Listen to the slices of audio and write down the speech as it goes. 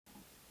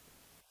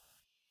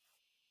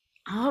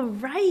All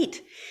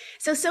right.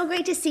 So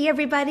great to see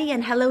everybody,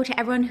 and hello to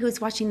everyone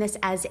who's watching this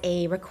as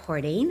a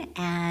recording.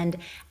 And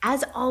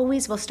as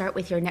always, we'll start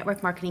with your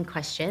network marketing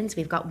questions.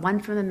 We've got one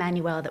from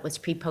Emmanuel that was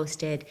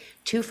pre-posted,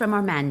 two from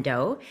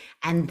Armando.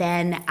 And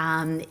then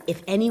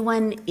if you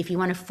want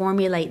to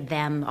formulate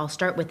them, I'll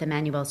start with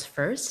Emmanuel's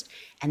first,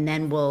 and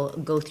then we'll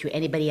go through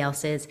anybody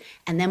else's.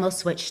 And then we'll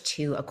switch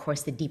to, of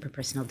course, the deeper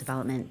personal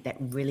development that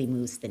really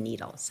moves the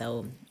needle.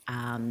 So,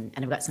 and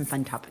I've got some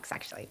fun topics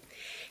actually.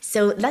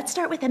 So let's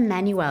start with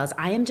Emmanuel's.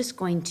 I am just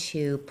going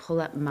to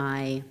pull up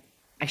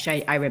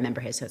actually, I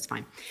remember his, so it's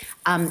fine.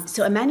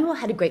 So Emmanuel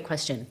had a great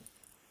question.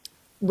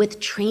 With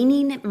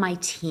training my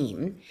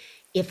team,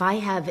 if I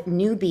have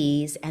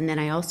newbies and then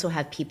I also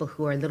have people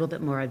who are a little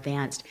bit more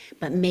advanced,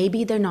 but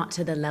maybe they're not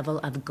to the level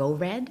of Go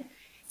Red.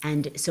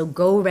 And so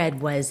Go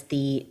Red was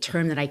the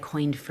term that I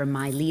coined for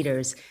my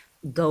leaders.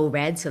 Go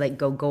red, so like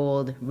go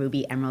gold,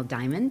 ruby, emerald,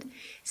 diamond.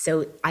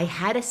 So I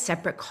had a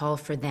separate call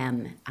for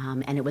them,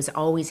 and it was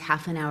always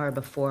half an hour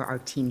before our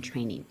team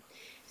training.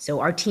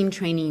 So our team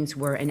trainings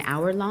were an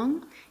hour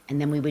long,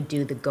 and then we would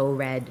do the go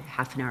red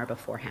half an hour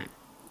beforehand.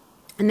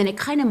 And then it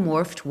kind of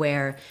morphed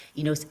where,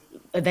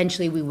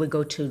 eventually we would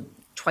go to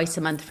twice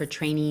a month for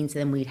trainings, and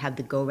then we'd have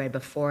the go red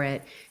before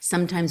it.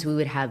 Sometimes we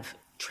would have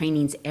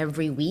trainings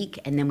every week,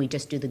 and then we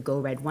just do the go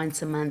red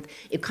once a month.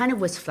 It kind of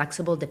was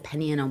flexible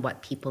depending on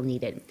what people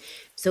needed.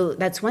 So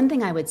that's one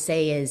thing I would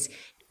say is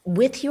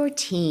with your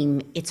team,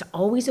 it's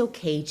always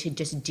okay to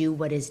just do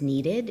what is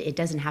needed. It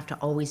doesn't have to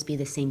always be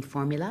the same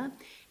formula,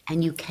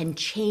 and you can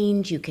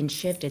change, you can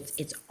shift.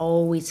 It's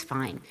always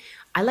fine.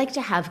 I like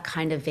to have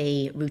kind of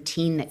a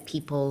routine that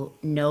people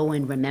know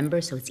and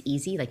remember, so it's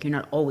easy. Like you're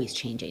not always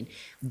changing,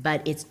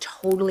 but it's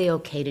totally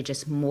okay to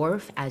just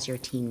morph as your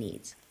team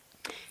needs.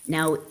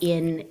 Now,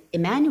 in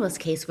Emmanuel's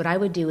case, what I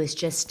would do is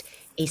just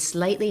a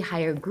slightly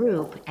higher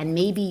group, and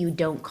maybe you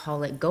don't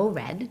call it Go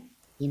Red.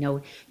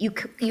 You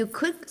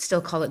could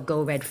still call it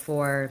Go Red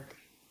for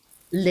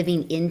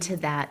living into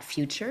that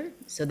future.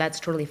 So that's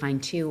totally fine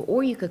too.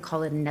 Or you could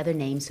call it another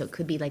name. So it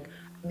could be like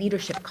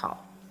leadership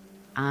call,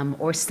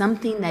 or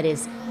something that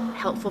is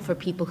helpful for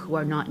people who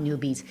are not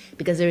newbies,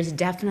 because there's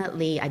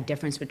definitely a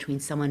difference between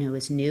someone who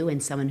is new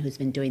and someone who's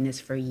been doing this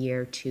for a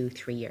year, 2,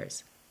 3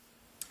 years.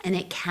 And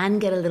it can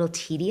get a little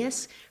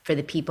tedious for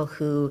the people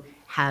who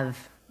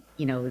have,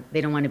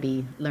 they don't want to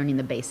be learning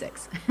the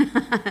basics.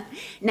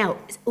 Now,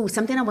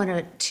 something I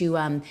wanted to,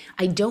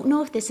 I don't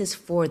know if this is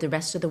for the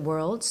rest of the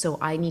world, so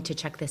I need to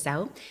check this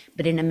out.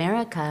 But in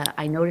America,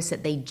 I noticed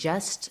that they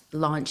just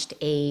launched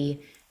a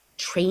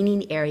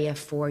training area an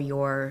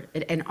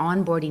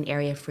onboarding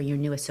area for your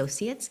new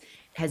associates.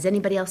 Has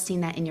anybody else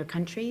seen that in your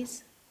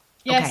countries?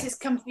 Yes, Okay. it's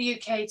come to the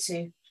UK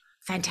too.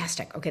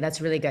 Fantastic. Okay, that's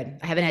really good.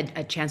 I haven't had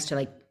a chance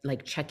to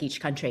like check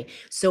each country.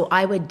 So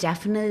I would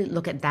definitely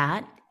look at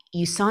that.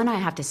 USANA, I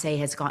have to say,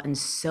 has gotten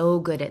so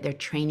good at their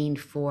training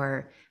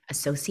for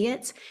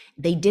associates.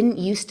 They didn't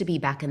used to be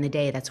back in the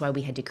day. That's why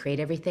we had to create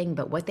everything.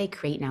 But what they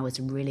create now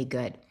is really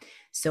good.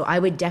 So I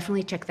would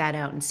definitely check that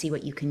out and see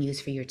what you can use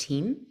for your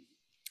team.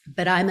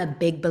 But I'm a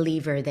big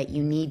believer that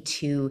you need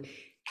to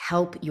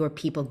help your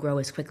people grow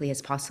as quickly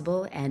as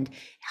possible and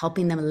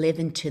helping them live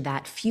into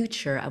that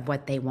future of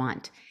what they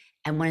want.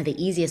 And one of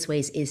the easiest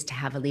ways is to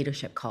have a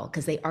leadership call,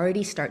 because they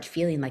already start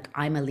feeling like,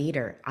 I'm a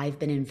leader. I've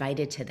been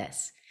invited to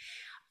this.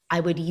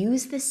 I would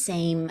use the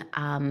same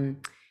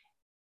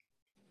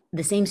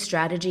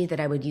strategy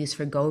that I would use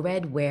for Go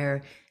Red,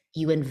 where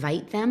you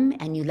invite them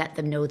and you let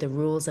them know the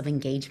rules of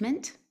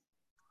engagement.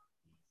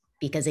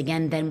 Because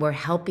again, then we're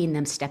helping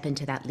them step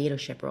into that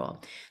leadership role.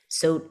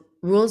 So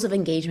rules of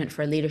engagement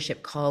for a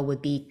leadership call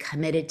would be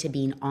committed to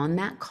being on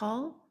that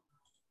call,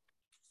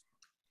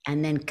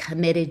 and then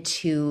committed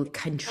to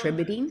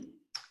contributing.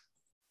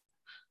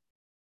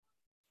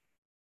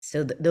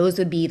 So those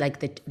would be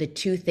like the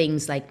two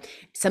things. Like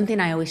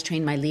something I always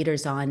train my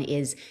leaders on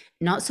is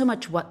not so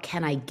much what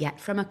can I get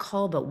from a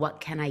call, but what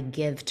can I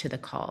give to the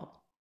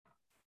call.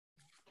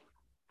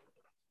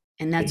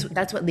 And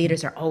that's what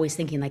leaders are always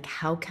thinking, like,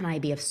 how can I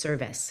be of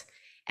service?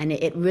 And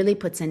it really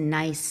puts a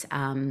nice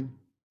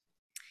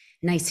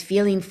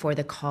feeling for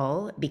the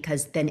call,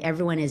 because then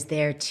everyone is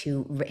there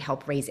to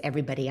help raise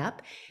everybody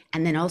up.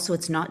 And then also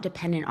it's not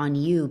dependent on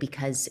you,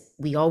 because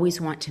we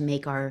always want to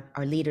make our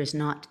leaders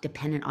not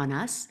dependent on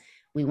us.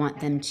 We want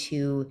them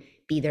to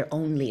be their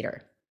own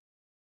leader.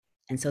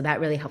 And so that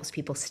really helps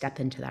people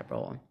step into that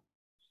role.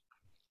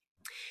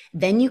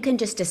 Then you can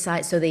just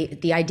decide. So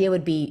the idea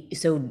would be,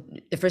 so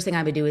the first thing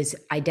I would do is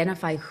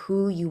identify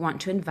who you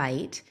want to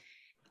invite,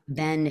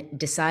 then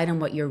decide on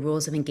what your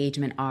rules of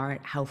engagement are,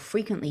 how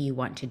frequently you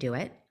want to do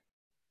it.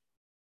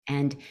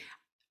 And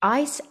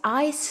I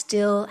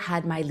still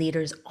had my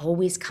leaders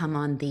always come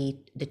on the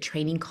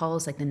training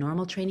calls, like the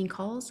normal training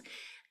calls,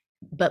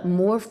 but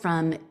more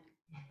from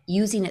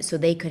using it so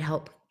they could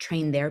help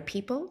train their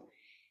people,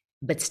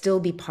 but still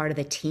be part of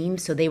the team.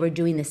 So they were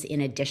doing this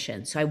in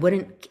addition. So I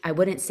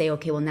wouldn't say,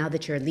 okay, well, now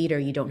that you're a leader,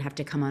 you don't have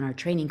to come on our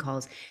training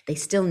calls. They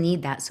still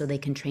need that so they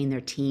can train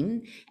their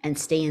team and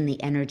stay in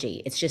the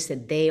energy. It's just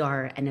that they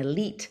are an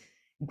elite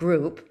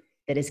group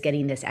that is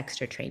getting this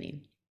extra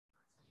training?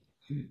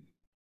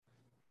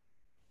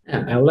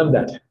 Yeah, I love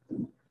that.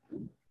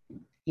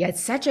 Yeah,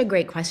 it's such a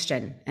great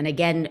question. And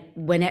again,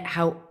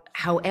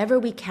 however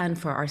we can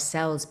for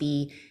ourselves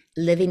be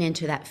living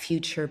into that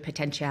future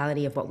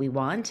potentiality of what we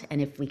want,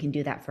 and if we can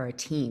do that for our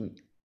team.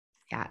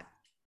 Yeah.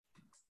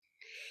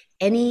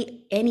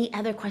 Any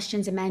other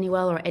questions,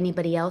 Emmanuel, or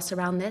anybody else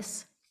around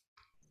this?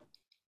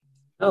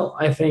 Oh,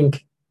 I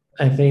think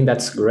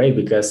that's great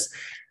because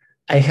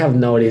I have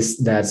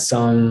noticed that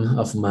some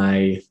of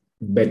my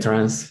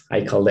veterans,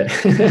 I call it,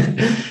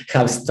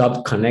 have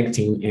stopped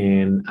connecting,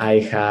 and I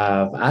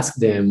have asked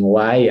them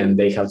why, and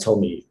they have told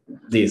me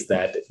this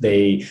that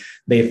they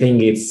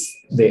think it's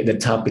the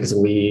topics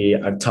we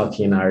are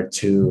talking are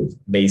too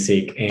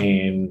basic,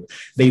 and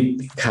they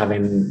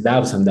having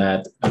doubts on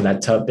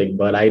that topic.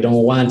 But I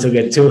don't want to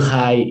get too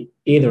high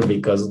either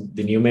because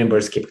the new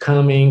members keep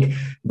coming.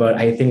 But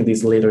I think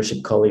this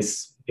leadership call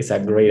is a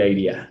great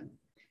idea.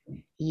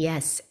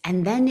 Yes.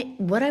 And then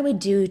what I would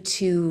do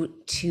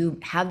to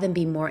have them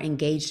be more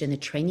engaged in the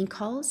training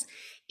calls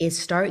is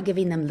start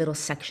giving them little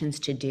sections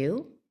to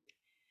do,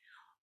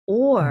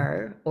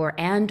 or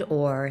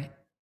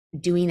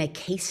doing a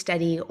case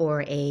study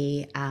or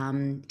a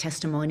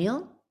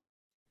testimonial.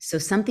 So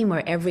something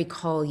where every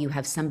call you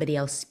have somebody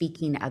else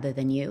speaking other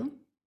than you.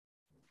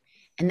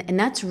 And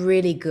that's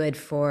really good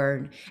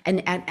for,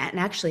 and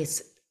actually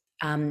it's,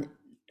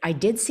 I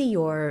did see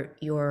your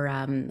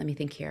let me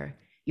think here,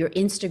 your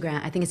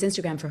Instagram, I think it's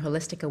Instagram for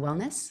Holistica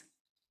Wellness,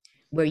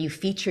 where you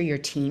feature your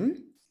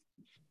team.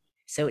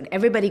 So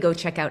everybody go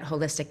check out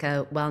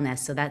Holistica Wellness.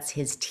 So that's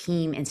his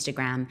team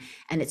Instagram.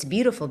 And it's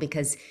beautiful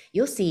because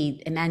you'll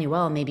see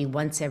Emmanuel maybe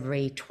once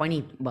every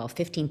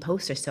 15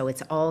 posts or so.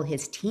 It's all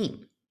his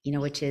team,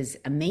 which is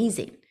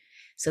amazing.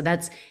 So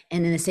and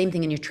then the same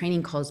thing in your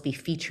training calls, be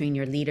featuring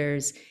your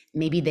leaders.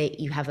 Maybe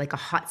you have like a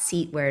hot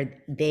seat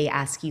where they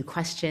ask you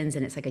questions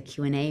and it's like a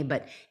Q&A,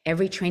 but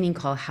every training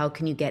call, how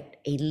can you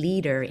get a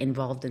leader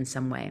involved in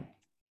some way?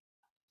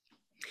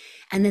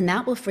 And then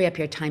that will free up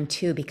your time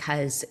too,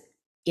 because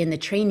in the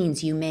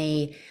trainings, you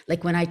may,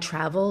 like when I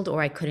traveled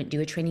or I couldn't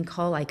do a training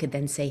call, I could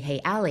then say, hey,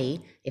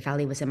 Ali, if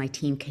Ali was in my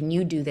team, can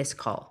you do this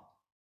call?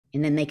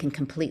 And then they can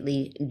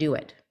completely do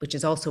it, which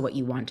is also what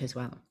you want as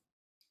well.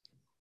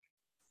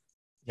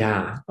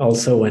 Yeah.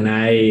 Also, when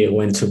I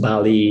went to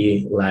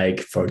Bali like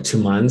for 2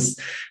 months,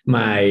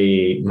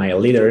 my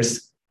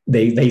leaders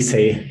they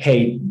say,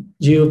 "Hey,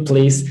 you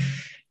please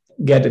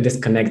get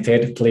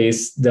disconnected.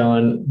 Please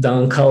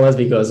don't call us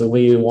because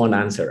we won't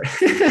answer."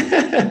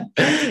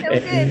 That's so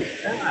And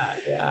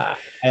good. yeah,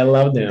 I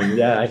love them.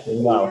 Yeah, I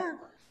think wow.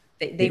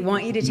 Yeah. They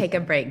want you to take a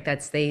break.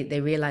 They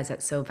realize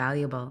that's so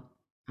valuable.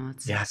 Oh,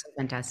 it's Yeah. so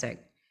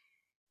fantastic.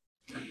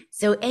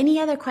 So any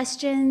other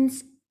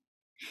questions?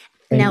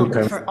 Thank you, Now,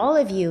 Carmen. for all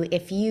of you,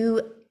 if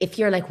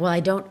you're like, well, I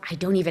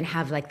don't even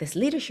have like this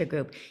leadership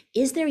group,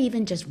 is there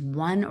even just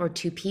one or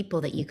two people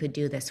that you could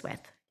do this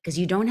with? Because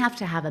you don't have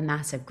to have a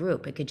massive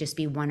group. It could just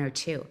be one or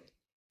two.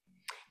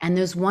 And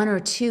those one or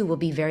two will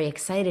be very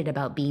excited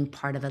about being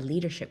part of a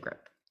leadership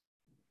group.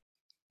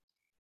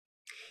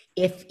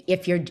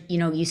 If you're,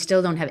 you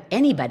still don't have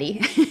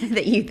anybody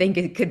that you think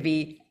it could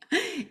be,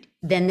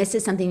 then this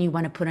is something you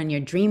want to put on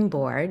your dream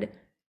board,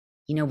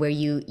 where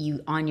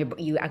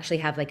you actually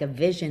have like a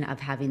vision of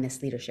having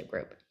this leadership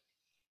group.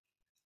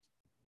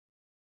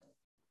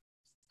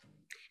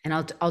 And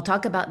I'll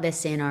talk about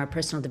this in our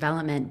personal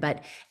development,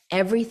 but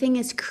everything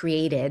is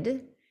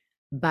created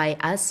by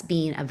us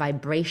being a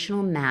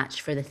vibrational match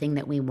for the thing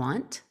that we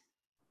want.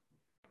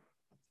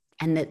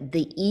 And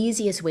the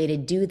easiest way to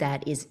do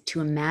that is to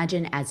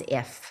imagine as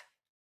if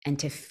and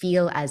to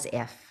feel as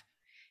if.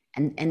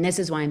 And this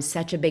is why I'm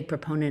such a big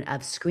proponent of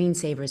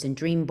screensavers and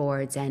dream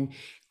boards and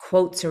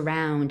quotes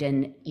around,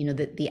 and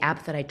the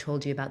app that I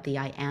told you about, the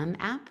I Am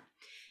app,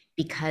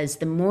 because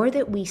the more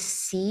that we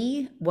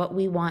see what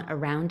we want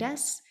around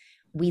us,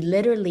 we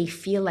literally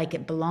feel like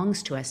it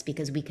belongs to us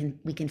because we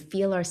can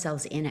feel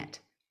ourselves in it.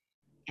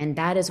 And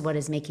that is what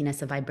is making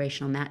us a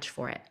vibrational match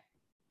for it.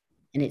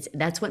 And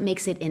that's what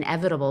makes it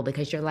inevitable,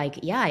 because you're like,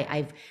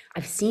 yeah,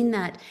 I've seen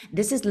that.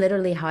 This is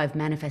literally how I've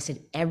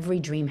manifested every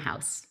dream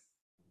house.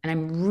 And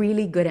I'm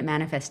really good at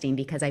manifesting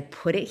because I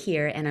put it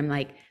here and I'm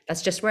like,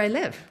 that's just where I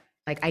live.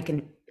 Like I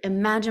can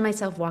imagine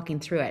myself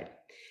walking through it.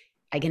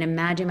 I can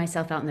imagine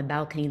myself out in the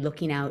balcony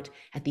looking out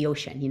at the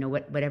ocean,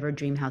 whatever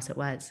dream house it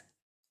was.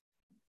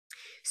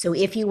 So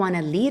if you want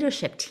a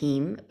leadership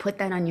team, put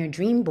that on your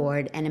dream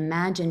board and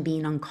imagine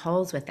being on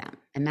calls with them.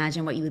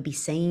 Imagine what you would be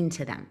saying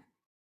to them.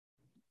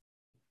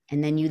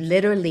 And then you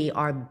literally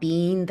are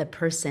being the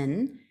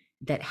person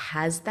that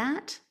has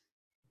that.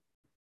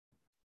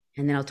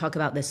 And then I'll talk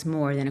about this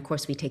more. Then, of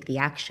course, we take the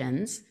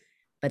actions.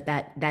 But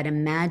that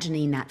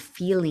imagining, that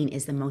feeling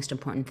is the most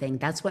important thing.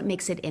 That's what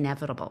makes it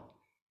inevitable.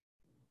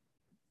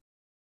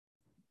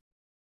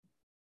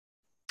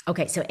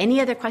 Okay, so any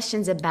other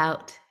questions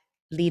about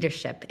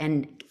leadership?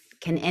 And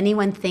can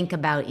anyone think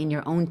about in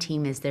your own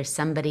team, is there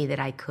somebody that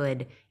I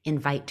could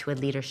invite to a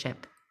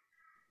leadership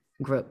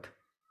group?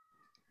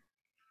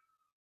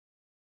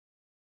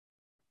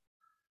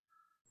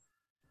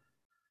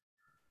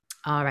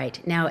 All right.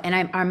 Now,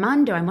 and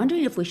Armando, I'm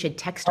wondering if we should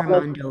text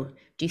Armando.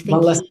 Do you think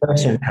One last he,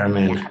 question, yeah,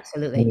 Carmen.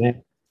 absolutely.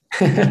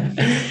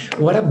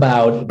 What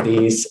about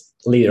these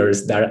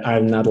leaders that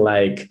are not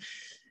like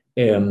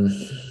um,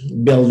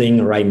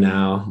 building right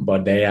now,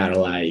 but they are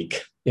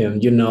like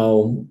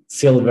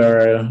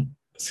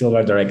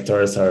silver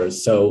directors or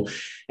so,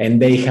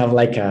 and they have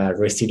like a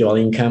residual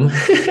income,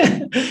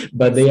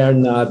 but they are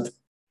not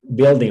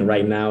building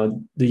right now.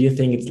 Do you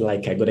think it's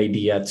like a good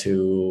idea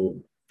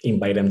to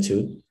invite them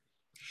to?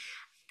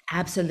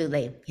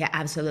 Absolutely. Yeah,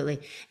 absolutely.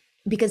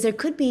 Because there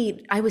could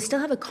be, I would still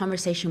have a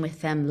conversation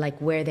with them, like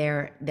where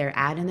they're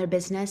at in their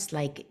business.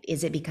 Like,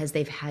 is it because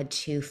they've had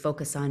to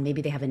focus on,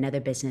 maybe they have another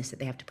business that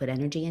they have to put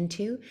energy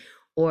into,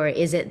 or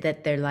is it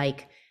that they're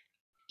like,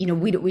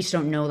 we just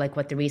don't know like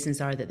what the reasons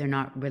are that they're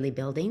not really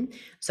building.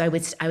 So I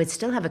would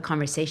still have a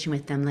conversation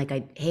with them, like,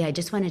 hey, I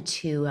just wanted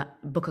to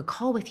book a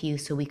call with you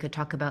so we could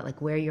talk about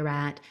like where you're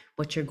at,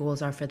 what your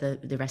goals are for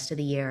the rest of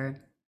the year,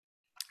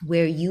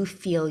 where you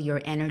feel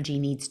your energy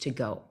needs to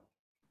go.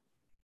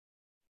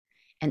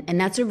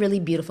 And that's a really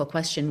beautiful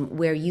question,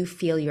 where you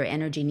feel your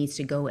energy needs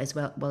to go as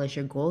well as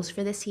your goals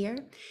for this year,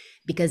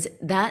 because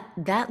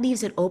that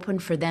leaves it open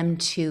for them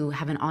to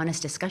have an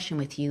honest discussion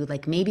with you.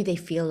 Like maybe they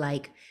feel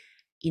like,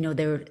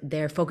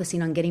 they're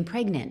focusing on getting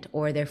pregnant,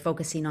 or they're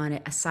focusing on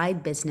a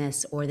side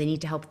business, or they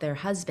need to help their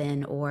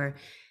husband, or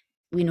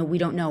we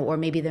don't know, or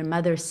maybe their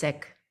mother's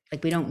sick,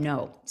 like we don't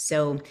know.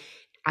 So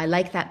I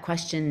like that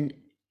question.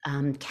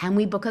 Can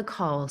we book a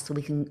call so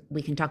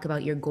we can talk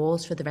about your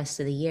goals for the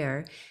rest of the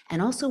year,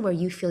 and also where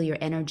you feel your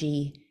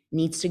energy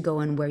needs to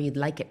go and where you'd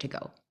like it to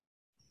go?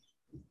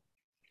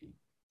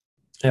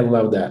 I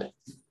love that.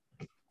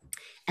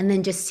 And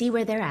then just see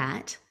where they're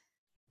at.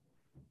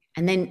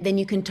 And then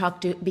you can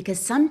talk to, because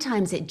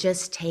sometimes it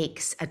just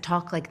takes a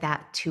talk like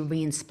that to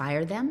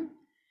re-inspire them.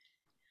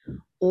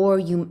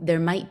 Or there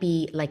might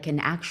be like an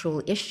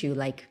actual issue,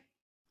 like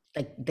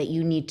that they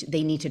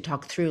need to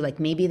talk through. Like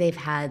maybe they've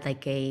had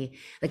like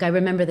I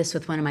remember this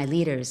with one of my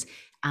leaders,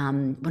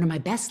 one of my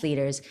best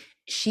leaders.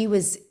 She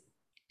was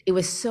it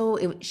was so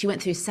it, She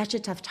went through such a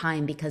tough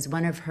time because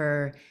one of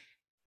her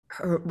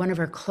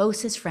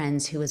closest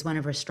friends, who was one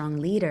of her strong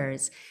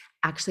leaders,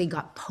 actually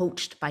got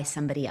poached by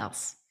somebody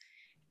else.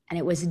 And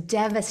it was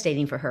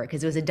devastating for her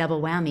because it was a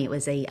double whammy. It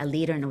was a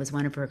leader and it was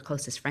one of her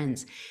closest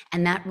friends.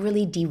 And that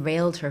really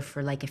derailed her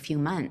for like a few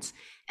months.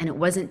 And it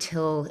wasn't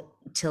till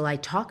I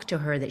talked to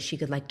her that she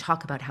could like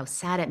talk about how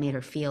sad it made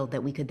her feel,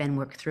 that we could then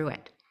work through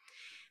it.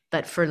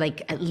 But for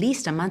like at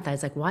least a month, I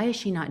was like, why is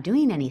she not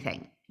doing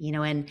anything?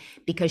 And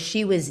because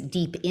she was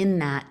deep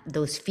in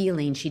those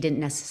feelings, she didn't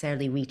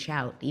necessarily reach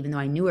out, even though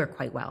I knew her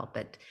quite well.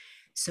 But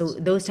so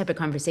those type of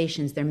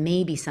conversations, there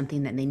may be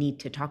something that they need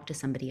to talk to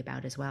somebody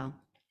about as well.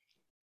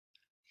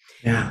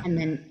 Yeah. And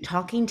then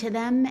talking to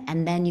them,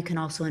 and then you can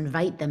also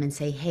invite them and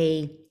say,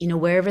 hey,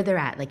 wherever they're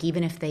at, like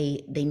even if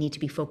they need to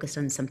be focused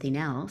on something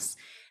else,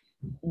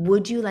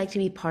 would you like to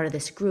be part of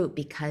this group,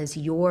 because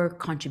your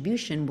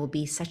contribution will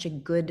be such a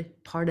good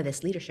part of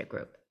this leadership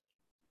group?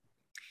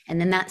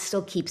 And then that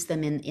still keeps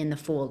them in the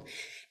fold,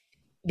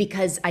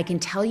 because I can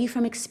tell you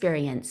from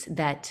experience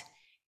that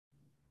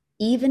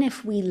even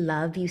if we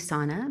love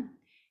USANA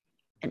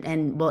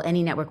and well,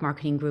 any network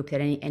marketing group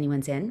that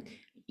anyone's in,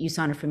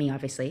 USANA for me,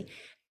 obviously,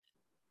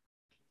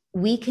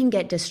 we can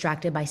get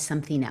distracted by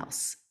something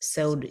else.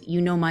 So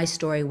my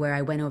story, where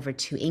I went over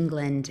to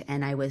England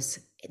and I was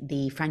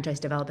the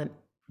franchise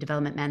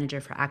development manager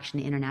for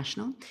Action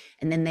International.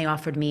 And then they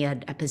offered me a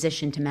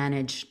position to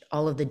manage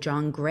all of the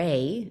John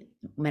Gray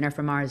Men Are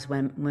From Mars,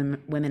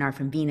 Women Are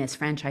From Venus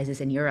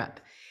franchises in Europe.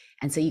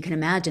 And so you can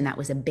imagine that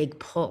was a big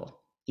pull,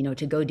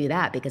 to go do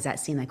that, because that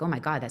seemed like, oh my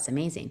God, that's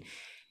amazing.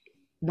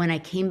 When I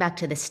came back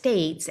to the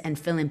States and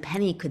Phil and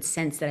Penny could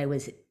sense that I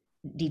was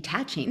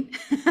detaching,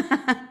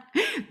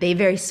 they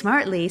very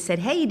smartly said,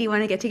 hey, do you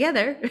want to get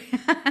together?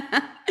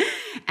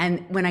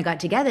 And when I got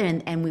together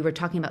and we were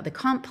talking about the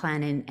comp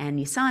plan and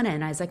USANA,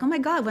 and I was like, oh my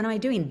God, what am I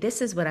doing?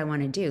 This is what I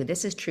want to do.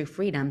 This is true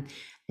freedom,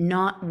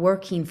 not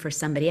working for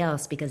somebody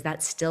else, because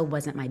that still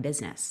wasn't my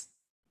business.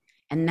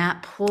 And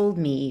that pulled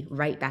me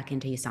right back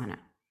into USANA.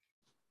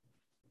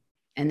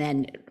 And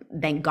then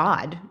thank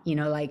God,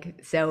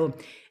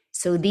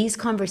 so these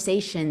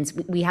conversations,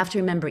 we have to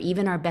remember,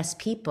 even our best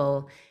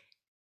people,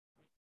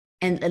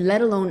 and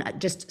let alone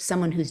just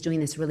someone who's doing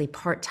this really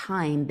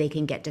part-time, they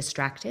can get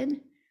distracted.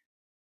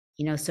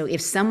 So if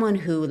someone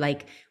who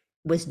like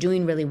was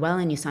doing really well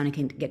in USANA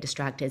can get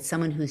distracted,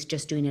 someone who's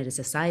just doing it as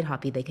a side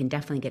hobby, they can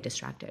definitely get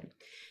distracted.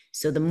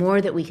 So the more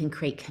that we can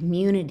create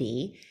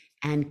community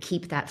and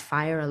keep that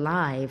fire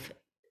alive,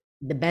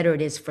 the better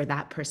it is for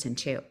that person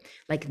too.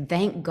 Like,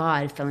 thank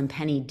God Phil and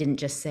Penny didn't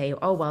just say,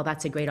 oh, well,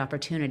 that's a great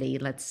opportunity.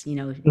 Let's,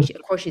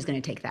 of course she's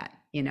going to take that,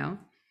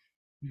 Yeah.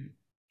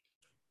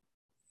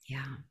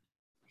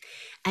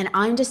 And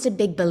I'm just a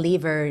big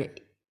believer.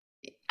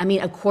 I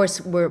mean, of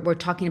course, we're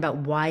talking about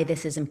why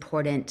this is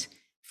important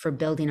for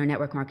building our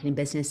network marketing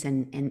business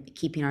and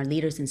keeping our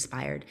leaders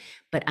inspired.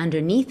 But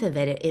underneath of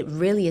it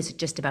really is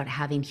just about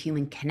having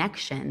human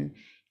connection,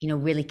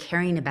 really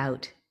caring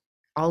about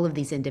all of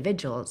these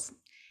individuals.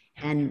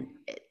 And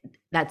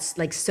that's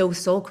like so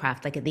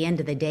soulcraft. Like at the end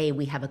of the day,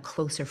 we have a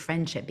closer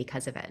friendship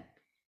because of it.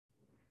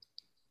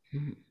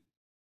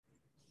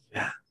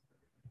 Yeah.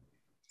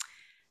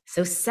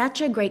 So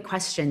such a great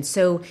question.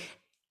 So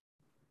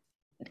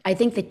I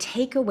think the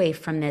takeaway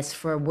from this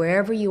for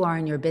wherever you are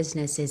in your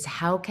business is,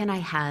 how can I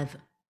have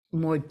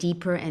more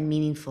deeper and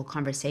meaningful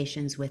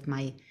conversations with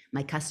my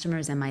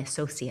customers and my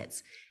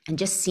associates, and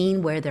just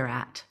seeing where they're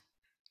at.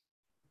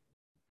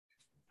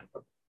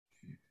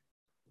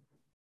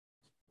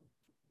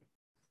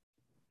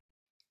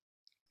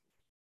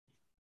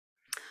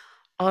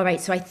 All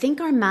right, so I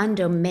think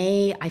Armando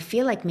I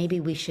feel like maybe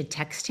we should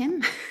text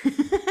him.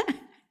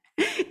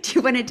 Do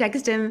you want to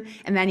text him,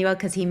 Emmanuel?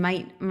 Because he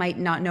might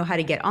not know how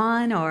to get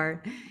on,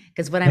 or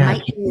because what I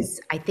might do is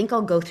I think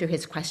I'll go through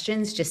his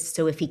questions just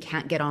so if he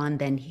can't get on,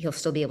 then he'll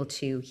still be able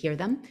to hear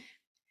them.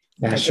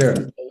 Yeah, sure.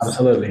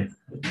 Absolutely.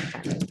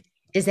 Okay.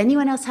 Does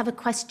anyone else have a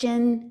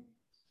question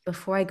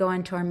before I go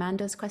on to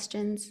Armando's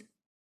questions?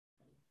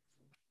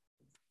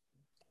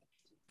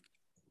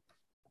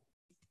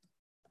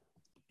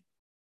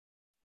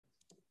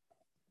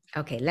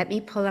 Okay, let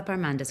me pull up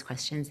Armando's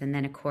questions, and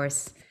then of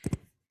course,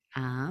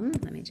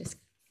 let me just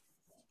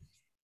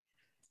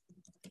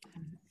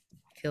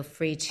feel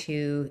free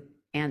to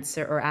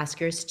answer or ask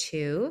yours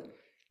too.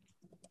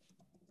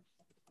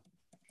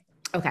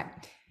 Okay,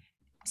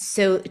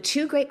 so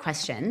 2 great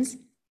questions.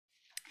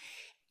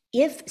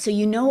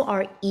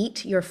 Our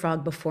eat your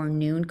frog before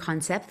noon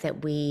concept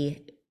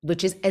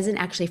which isn't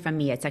actually from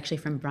me, it's actually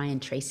from Brian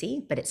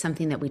Tracy, but it's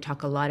something that we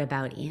talk a lot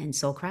about in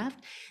Soulcraft.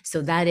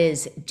 So that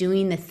is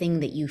doing the thing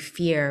that you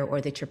fear or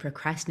that you're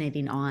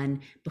procrastinating on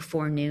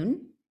before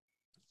noon.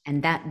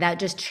 And that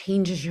just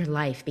changes your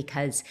life,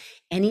 because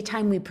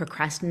anytime we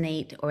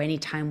procrastinate or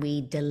anytime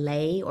we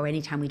delay or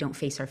anytime we don't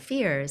face our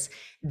fears,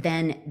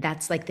 then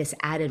that's like this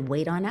added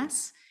weight on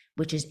us,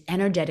 which is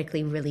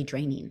energetically really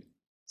draining.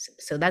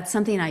 So that's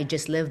something I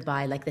just live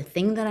by, like the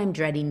thing that I'm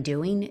dreading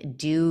doing,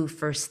 do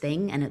first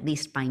thing and at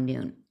least by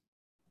noon.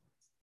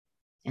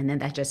 And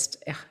then it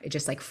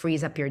just like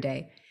frees up your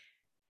day.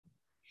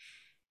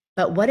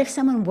 But what if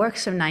someone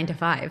works from 9 to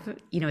 5?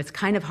 It's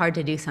kind of hard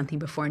to do something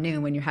before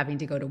noon when you're having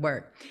to go to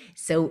work.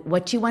 So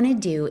what you want to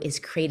do is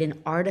create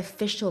an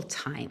artificial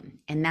time.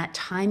 And that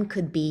time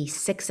could be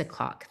 6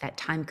 o'clock. That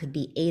time could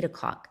be 8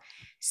 o'clock.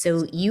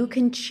 So you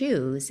can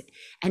choose.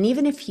 And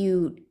even if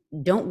you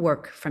don't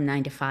work from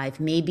 9 to 5,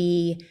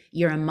 maybe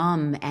you're a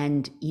mom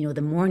and,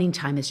 the morning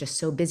time is just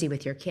so busy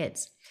with your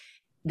kids.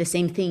 The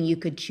same thing, you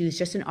could choose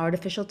just an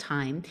artificial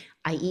time.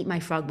 I eat my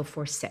frog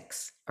before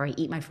 6, or I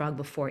eat my frog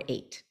before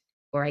 8.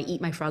 Or I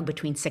eat my frog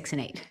between 6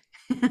 and 8,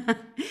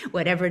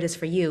 whatever it is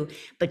for you.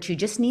 But you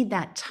just need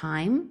that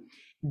time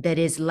that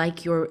is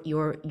like your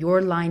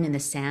line in the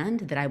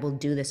sand, that I will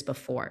do this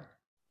before.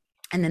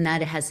 And then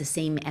that it has the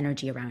same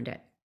energy around it.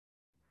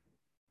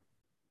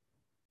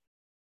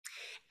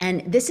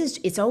 And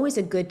it's always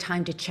a good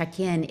time to check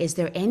in. Is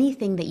there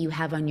anything that you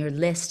have on your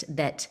list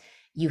that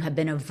you have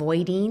been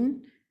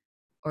avoiding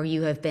or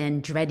you have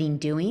been dreading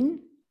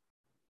doing?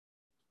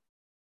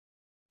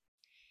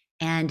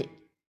 And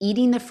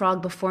eating the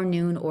frog before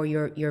noon or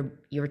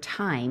your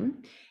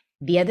time,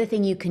 the other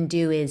thing you can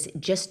do is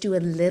just do a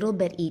little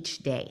bit each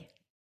day.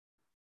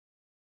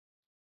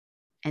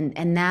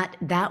 And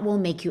that will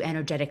make you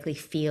energetically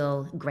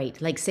feel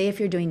great. Like say if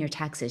you're doing your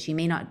taxes, you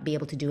may not be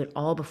able to do it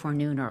all before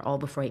noon or all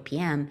before 8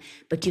 p.m.,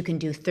 but you can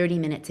do 30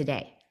 minutes a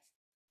day,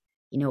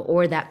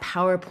 or that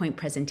PowerPoint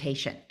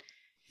presentation.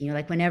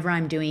 Like whenever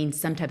I'm doing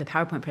some type of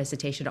PowerPoint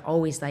presentation,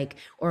 always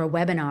or a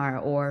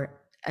webinar or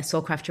a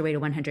Soulcraft Your Way to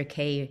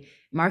 100K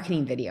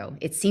marketing video,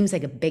 it seems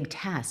like a big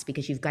task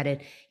because you've got to,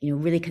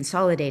 really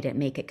consolidate it,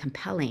 make it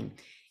compelling.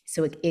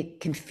 So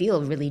it can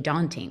feel really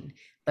daunting.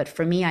 But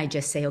for me, I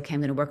just say, okay, I'm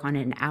going to work on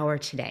it an hour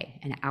today,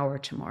 an hour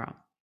tomorrow.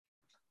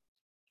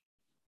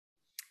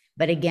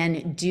 But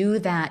again, do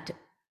that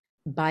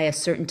by a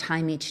certain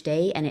time each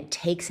day, and it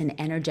takes an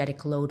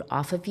energetic load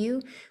off of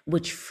you,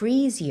 which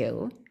frees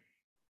you.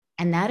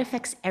 And that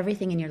affects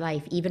everything in your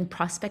life, even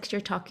prospects you're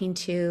talking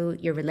to,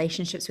 your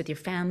relationships with your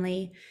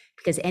family,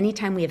 because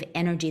anytime we have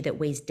energy that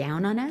weighs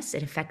down on us,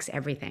 it affects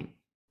everything.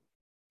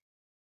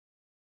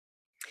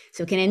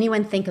 So can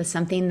anyone think of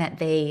something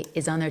that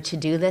is on their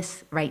to-do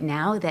list right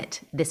now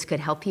that this could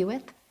help you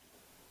with?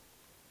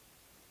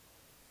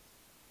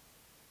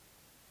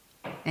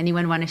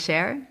 Anyone want to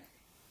share?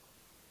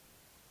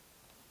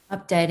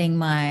 Updating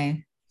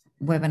my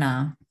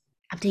webinar.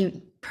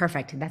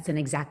 Perfect. That's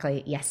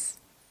yes.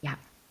 Yeah.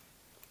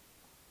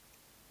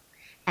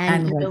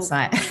 And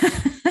website.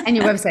 And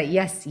your website.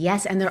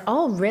 Yes. And they're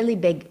all really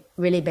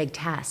big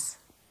tasks.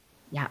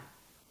 Yeah.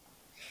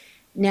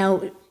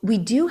 Now, we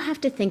do have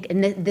to think,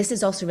 and this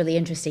is also really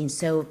interesting.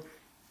 So,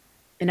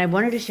 and I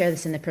wanted to share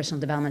this in the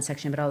personal development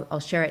section, but I'll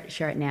share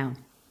it now.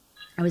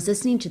 I was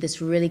listening to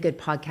this really good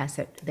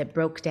podcast that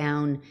broke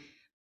down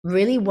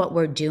really what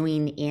we're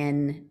doing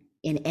in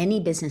any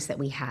business that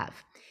we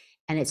have.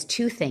 And it's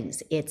 2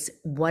 things. It's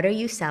what are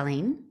you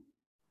selling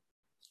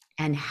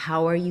and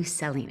how are you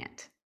selling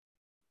it?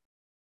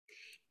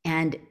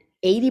 And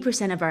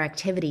 80% of our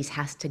activities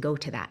has to go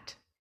to that.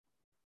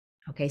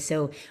 Okay,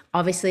 so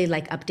obviously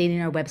like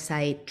updating our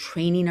website,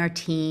 training our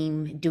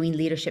team, doing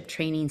leadership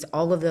trainings,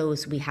 all of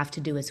those we have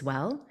to do as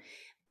well.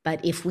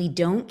 But if we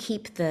don't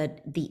keep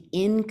the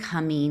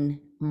incoming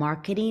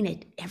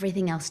marketing,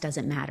 everything else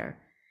doesn't matter.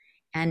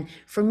 And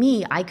for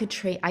me, I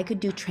could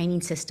do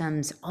training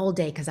systems all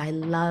day because I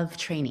love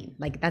training.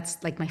 Like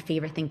that's like my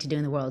favorite thing to do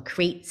in the world.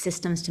 Create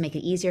systems to make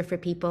it easier for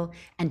people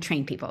and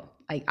train people.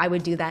 Like I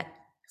would do that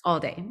all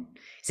day.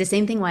 It's the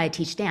same thing why I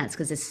teach dance,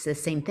 because it's the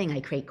same thing.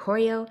 I create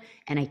choreo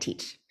and I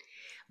teach.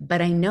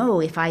 But I know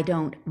if I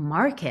don't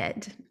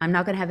market, I'm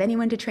not going to have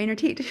anyone to train or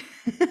teach.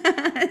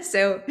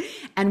 So,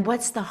 and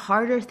what's the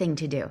harder thing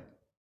to do?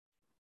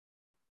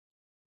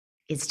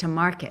 Is to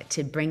market,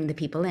 to bring the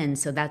people in.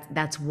 So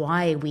that's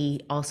why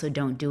we also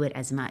don't do it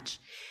as much.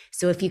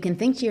 So if you can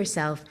think to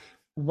yourself,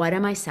 what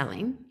am I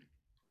selling?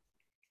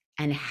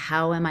 And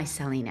how am I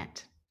selling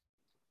it?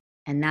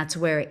 And that's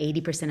where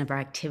 80% of our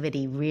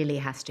activity really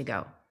has to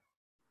go.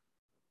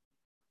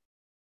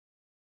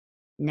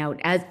 Now,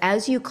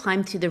 as you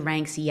climb through the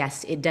ranks,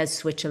 yes, it does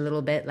switch a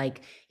little bit.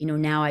 Like,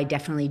 now I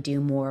definitely do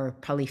more,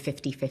 probably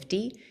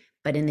 50-50.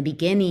 But in the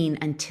beginning,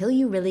 until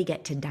you really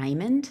get to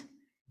diamond,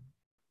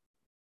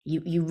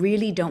 you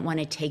really don't want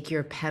to take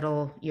your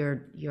pedal,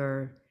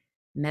 your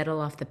metal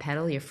off the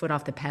pedal, your foot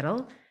off the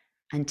pedal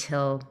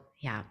until,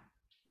 yeah.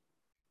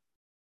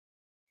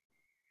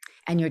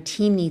 And your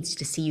team needs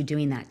to see you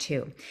doing that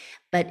too.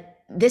 But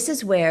this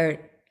is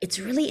where it's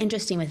really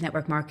interesting with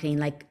network marketing.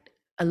 Like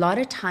a lot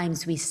of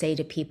times we say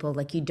to people,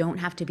 like, you don't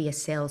have to be a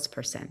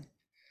salesperson.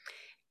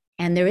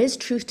 And there is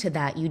truth to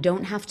that. You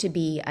don't have to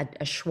be a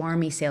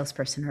schwarmy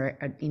salesperson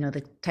or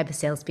the type of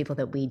salespeople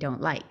that we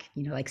don't like,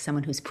 like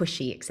someone who's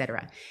pushy,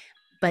 etc.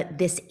 But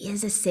this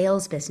is a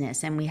sales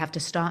business, and we have to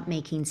stop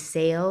making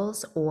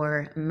sales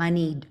or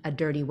money a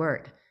dirty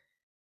word,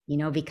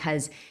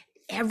 because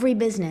every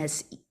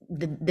business,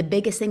 the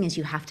biggest thing is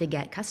you have to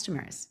get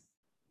customers.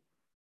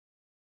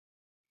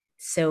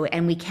 So,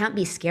 and we can't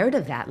be scared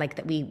of that. Like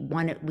that we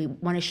want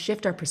to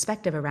shift our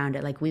perspective around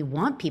it. Like we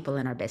want people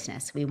in our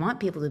business. We want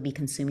people to be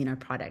consuming our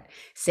product.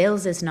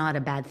 Sales is not a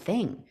bad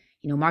thing.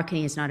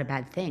 Marketing is not a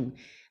bad thing.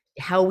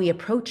 How we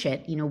approach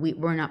it,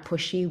 we're not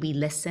pushy. We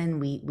listen.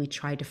 We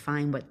try to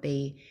find what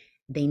they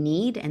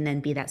need and then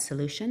be that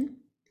solution.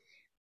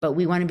 But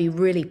we want to be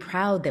really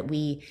proud that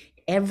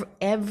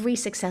every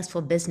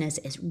successful business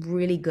is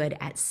really good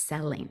at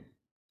selling.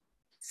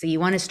 So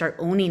you want to start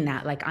owning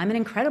that. Like, I'm an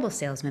incredible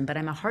salesman, but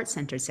I'm a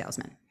heart-centered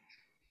salesman.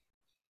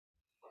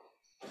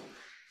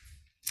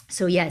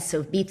 So yes,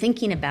 so be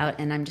thinking about,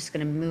 and I'm just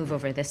going to move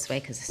over this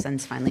way because the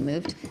sun's finally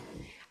moved.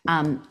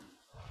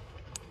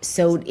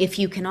 So if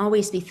you can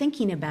always be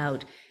thinking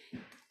about,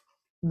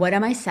 what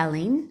am I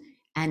selling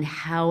and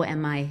how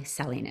am I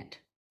selling it?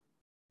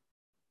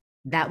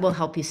 That will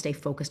help you stay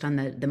focused on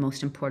the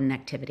most important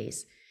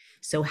activities.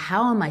 So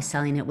how am I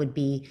selling it would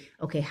be,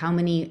 okay, how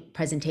many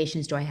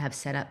presentations do I have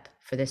set up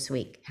for this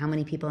week? How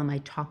many people am I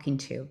talking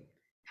to?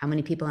 How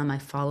many people am I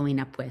following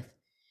up with?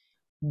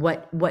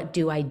 What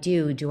do I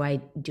do? Do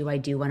I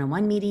do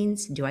one-on-one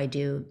meetings? Do I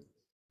do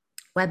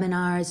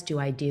webinars? Do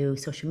I do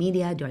social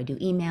media? Do I do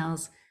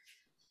emails?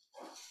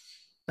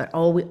 But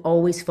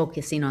always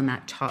focusing on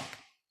that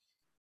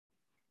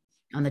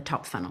on the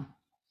top funnel.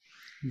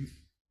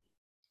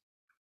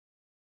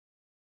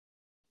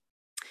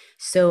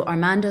 So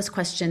Armando's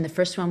question, the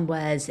first one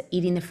was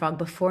eating the frog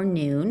before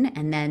noon.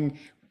 And then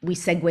we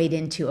segued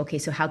into, okay,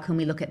 so how can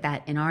we look at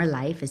that in our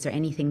life? Is there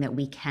anything that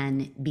we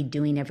can be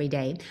doing every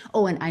day?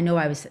 Oh, and I know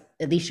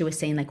Alicia was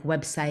saying like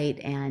website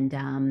and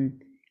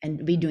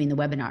redoing the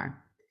webinar.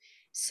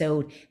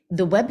 So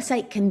the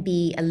website can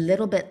be a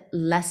little bit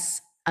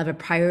less of a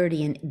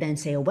priority than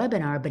say a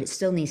webinar, but it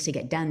still needs to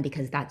get done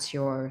because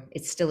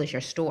it still is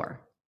your store.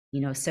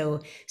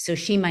 So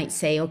she might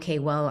say, okay,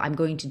 well, I'm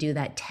going to do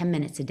that 10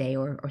 minutes a day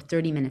or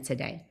 30 minutes a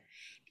day.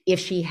 If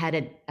she had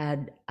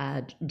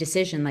a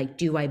decision, like,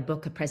 do I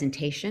book a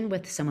presentation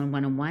with someone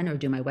one-on-one or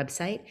do my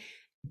website?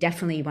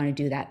 Definitely you want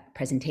to do that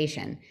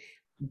presentation,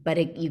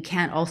 but you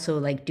can't also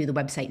like do the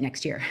website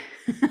next year.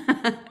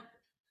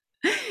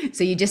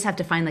 So you just have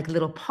to find like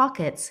little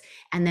pockets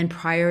and then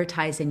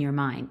prioritize in your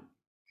mind.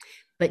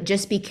 But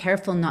just be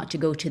careful not to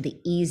go to the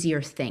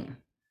easier thing,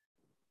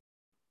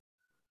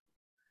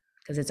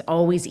 because it's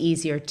always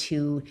easier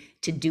to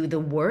do the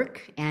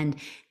work. And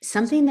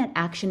something that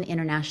Action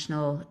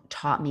International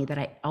taught me that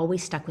I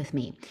always stuck with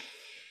me,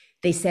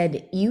 they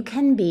said, you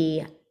can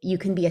be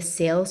a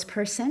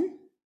salesperson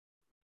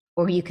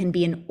or you can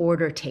be an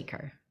order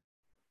taker.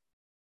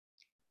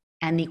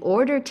 And the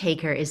order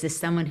taker is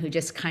someone who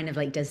just kind of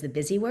like does the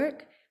busy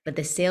work, but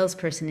the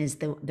salesperson is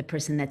the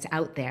person that's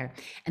out there.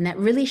 And that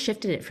really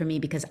shifted it for me,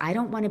 because I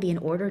don't want to be an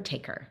order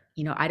taker.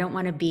 I don't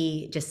want to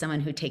be just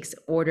someone who takes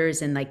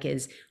orders and like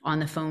is on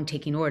the phone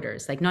taking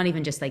orders, like not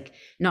even just like,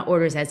 not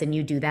orders as in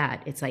you do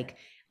that. It's like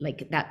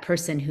that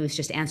person who's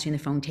just answering the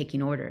phone,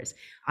 taking orders.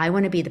 I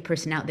want to be the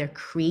person out there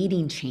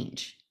creating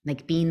change,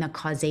 like being the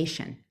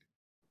causation.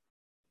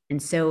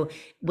 And so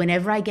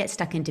whenever I get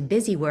stuck into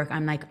busy work,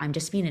 I'm like, I'm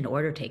just being an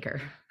order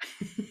taker.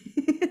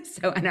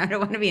 And I don't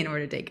want to be an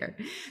order taker.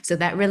 So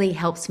that really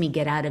helps me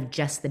get out of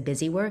just the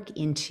busy work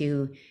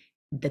into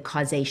the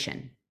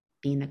causation,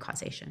 being the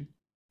causation.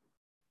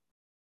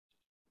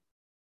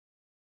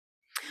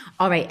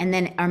 All right. And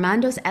then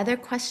Armando's other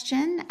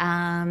question,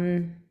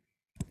 I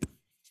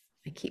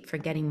keep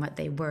forgetting what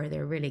they were.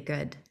 They're really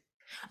good.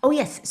 Oh,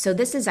 yes. So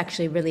this is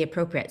actually really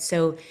appropriate.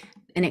 So,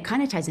 and it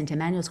kind of ties into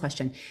Emmanuel's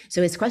question.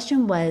 So his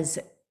question was,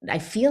 I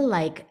feel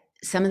like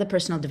some of the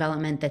personal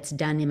development that's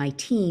done in my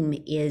team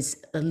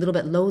is a little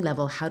bit low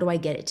level. How do I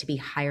get it to be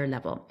higher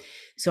level?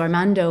 So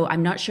Armando,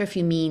 I'm not sure if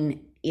you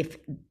mean if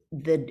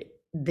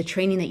the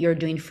training that you're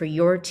doing for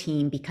your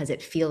team, because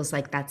it feels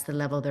like that's the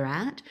level they're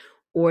at,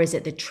 or is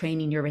it the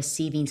training you're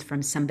receiving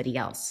from somebody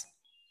else?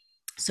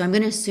 So I'm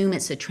going to assume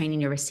it's the training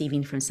you're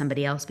receiving from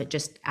somebody else, but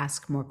just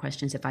ask more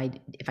questions if I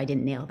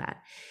didn't nail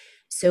that.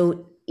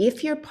 So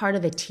if you're part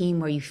of a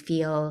team where you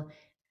feel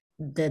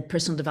the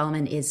personal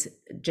development is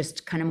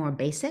just kind of more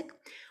basic,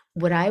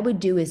 what I would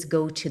do is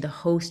go to the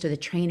host or the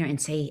trainer and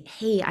say,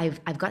 hey,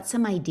 I've got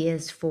some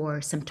ideas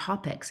for some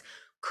topics.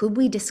 Could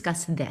we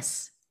discuss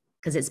this?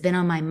 Because it's been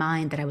on my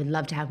mind that I would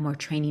love to have more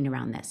training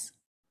around this.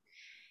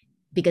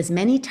 Because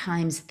many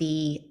times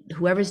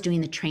whoever's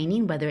doing the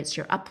training, whether it's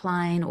your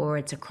upline or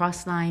it's a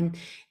crossline,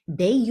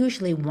 they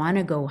usually want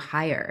to go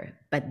higher,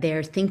 but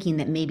they're thinking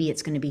that maybe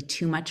it's going to be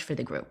too much for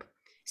the group.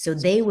 So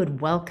they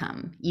would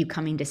welcome you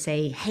coming to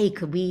say, hey,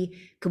 could we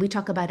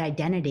talk about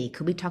identity?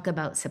 Could we talk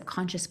about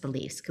subconscious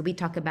beliefs? Could we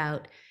talk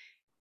about,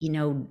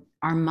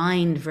 our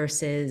mind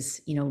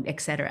versus,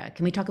 et cetera?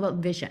 Can we talk about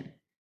vision?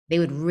 They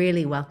would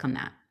really welcome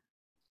that.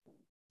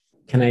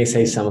 Can I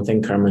say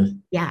something,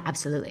 Carmen? Yeah,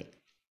 absolutely.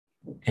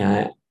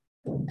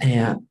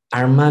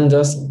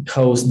 Armando's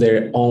host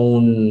their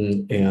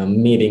own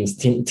meetings,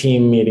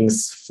 team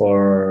meetings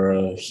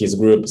for his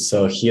group.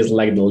 So he is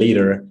like the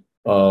leader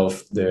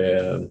of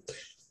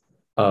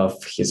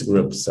his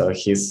group. So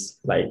he's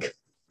like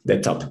the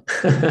top.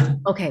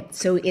 Okay,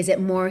 so is it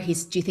more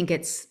do you think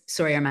it's,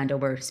 sorry, Armando,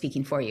 we're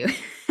speaking for you.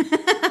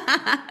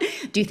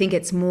 Do you think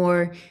it's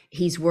more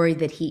he's worried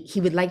that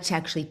he would like to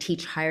actually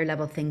teach higher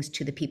level things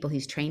to the people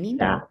he's training?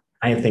 Yeah,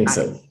 I think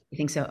so. You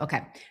think so?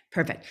 Okay,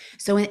 perfect.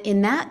 So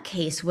in that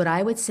case, what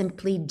I would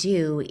simply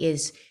do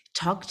is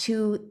talk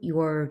to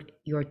your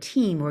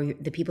team or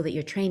the people that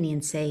you're training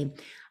and say,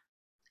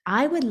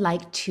 I would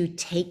like to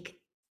take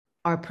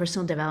our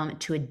personal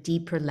development to a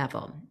deeper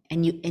level.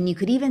 And you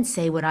could even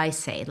say what I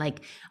say,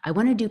 like, I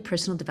want to do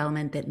personal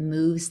development that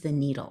moves the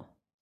needle.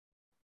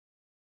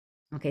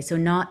 Okay, so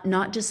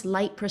not just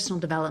light personal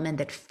development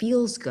that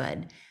feels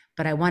good,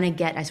 but I want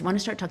to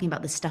start talking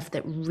about the stuff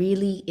that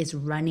really is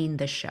running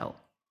the show.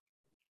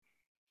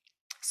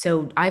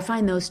 So I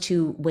find those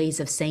two ways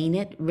of saying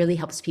it really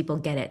helps people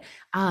get it.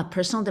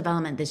 Personal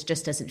development, this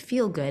just doesn't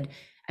feel good.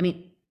 I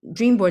mean,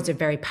 dream boards are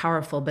very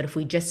powerful, but if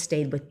we just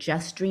stayed with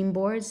just dream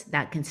boards,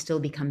 that can still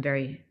become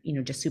very,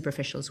 just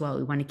superficial as well.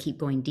 We want to keep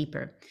going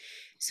deeper.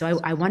 So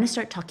I want to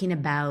start talking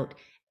about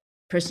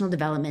personal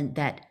development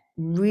that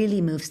really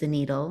moves the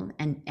needle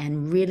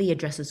and really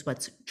addresses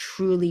what's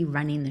truly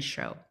running the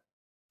show.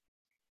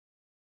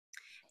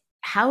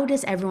 How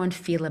does everyone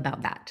feel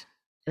about that?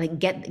 Like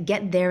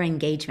get their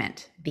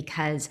engagement,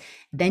 because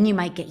then you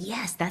might get,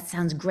 yes, that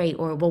sounds great,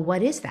 or well,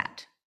 what is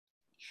that?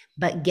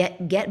 But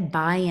get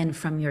buy-in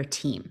from your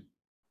team.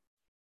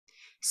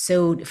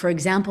 So for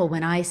example,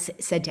 when I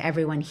said to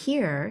everyone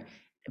here,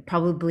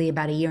 probably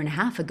about a year and a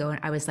half ago,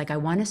 I was like, I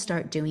want to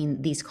start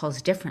doing these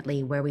calls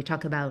differently, where we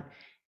talk about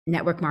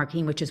network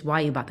marketing, which is why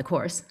you bought the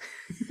course.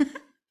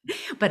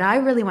 But I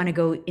really want to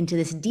go into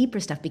this deeper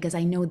stuff because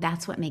I know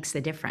that's what makes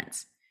the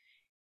difference.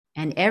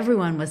 And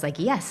everyone was like,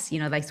 yes,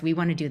 like we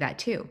want to do that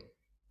too.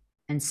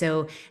 And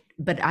so,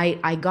 but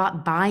I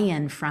got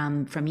buy-in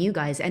from you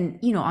guys. And,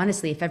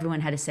 honestly, if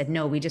everyone had said,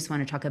 no, we just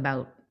want to talk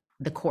about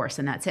the course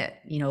and that's it,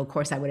 of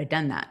course I would have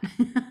done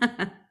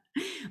that.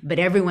 But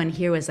everyone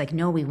here was like,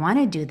 no, we want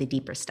to do the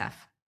deeper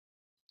stuff.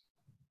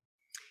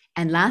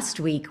 And last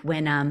week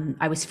when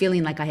I was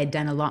feeling like I had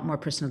done a lot more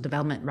personal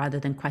development rather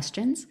than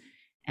questions,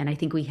 and I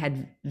think we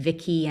had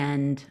Vicky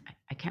and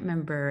I can't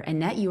remember,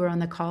 Annette, you were on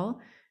the call.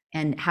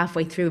 And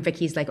halfway through,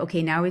 Vicky's like,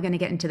 okay, now we're going to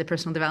get into the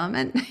personal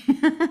development.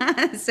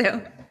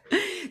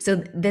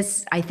 So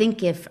this, I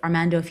think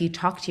Armando, if you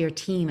talk to your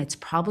team, it's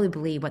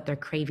probably what they're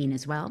craving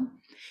as well.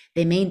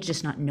 They may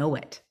just not know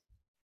it.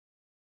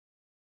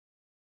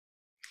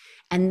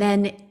 And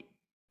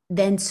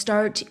then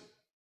start,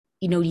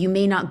 you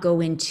may not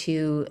go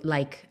into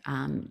like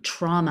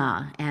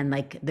trauma and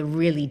like the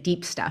really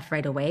deep stuff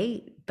right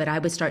away, but I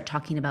would start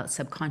talking about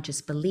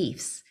subconscious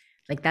beliefs.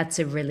 Like that's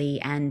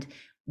and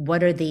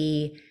what are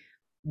the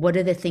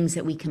things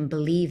that we can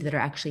believe that are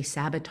actually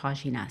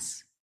sabotaging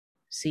us?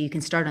 So you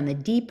can start on the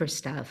deeper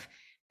stuff,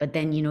 but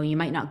then, you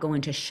might not go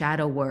into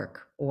shadow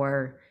work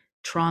or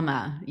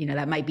trauma,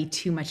 that might be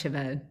too much of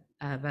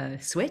a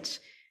switch,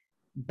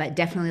 but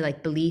definitely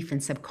like belief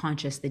and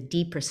subconscious, the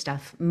deeper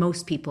stuff,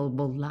 most people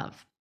will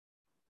love.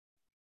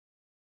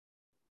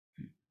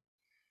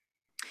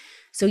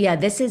 So yeah,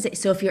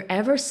 so if you're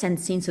ever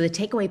sensing, so the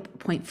takeaway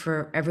point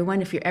for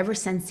everyone, if you're ever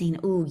sensing,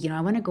 oh,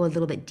 I want to go a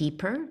little bit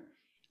deeper,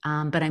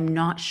 but I'm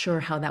not sure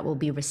how that will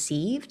be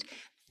received,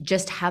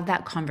 just have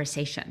that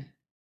conversation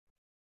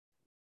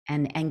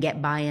and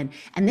get buy-in.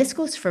 And this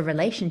goes for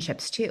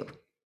relationships too.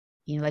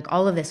 Like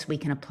all of this we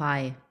can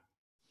apply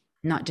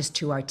not just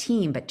to our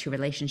team, but to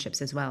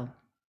relationships as well.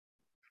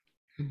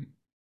 Mm-hmm.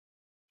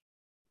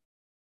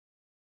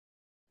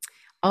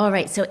 All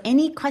right. So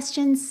any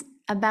questions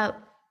about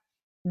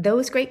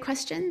those great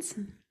questions?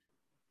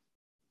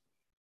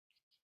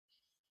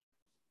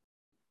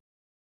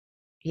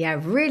 Yeah,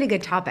 really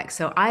good topic.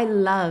 So I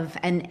love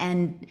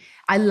and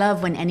I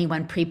love when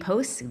anyone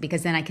pre-posts,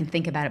 because then I can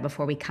think about it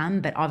before we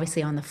come, but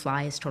obviously on the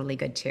fly is totally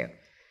good too.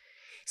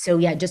 So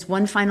yeah, just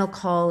one final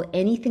call,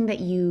 anything that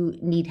you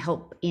need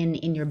help in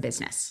your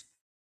business.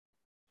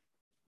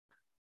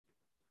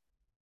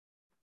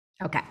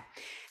 Okay.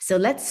 So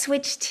let's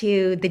switch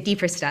to the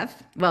deeper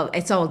stuff. Well,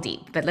 it's all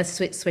deep, but let's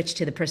switch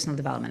to the personal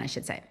development, I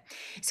should say.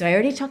 So I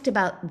already talked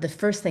about the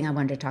first thing I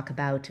wanted to talk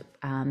about,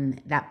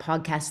 that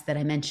podcast that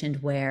I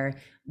mentioned where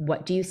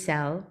what do you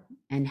sell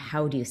and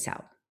how do you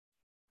sell?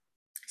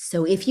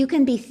 So if you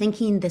can be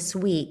thinking this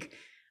week,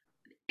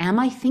 am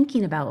I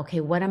thinking about,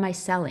 okay, what am I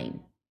selling?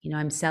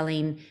 I'm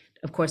selling,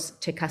 of course,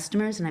 to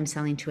customers and I'm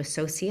selling to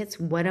associates.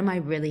 What am I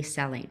really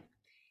selling?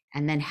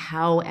 And then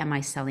how am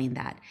I selling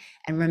that?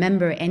 And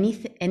remember,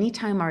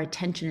 anytime our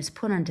attention is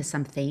put onto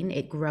something,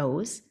 it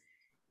grows.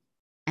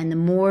 And the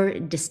more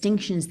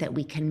distinctions that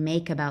we can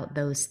make about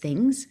those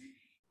things,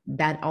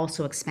 that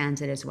also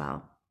expands it as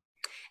well.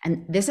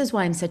 And this is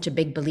why I'm such a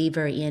big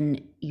believer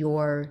in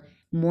your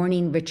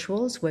morning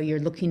rituals, where you're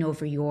looking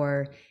over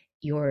your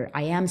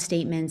I am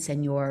statements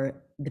and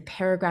the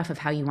paragraph of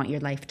how you want your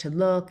life to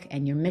look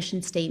and your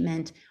mission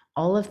statement,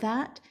 all of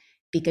that,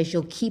 because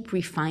you'll keep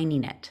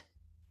refining it.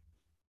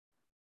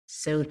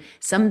 So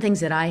some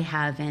things that I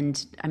have,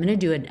 and I'm going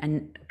to do a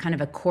kind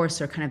of a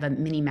course or kind of a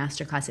mini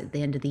masterclass at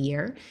the end of the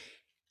year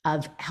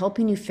of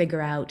helping you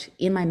figure out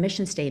in my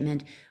mission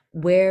statement,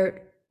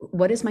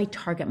 what is my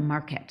target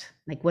market?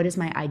 Like, what is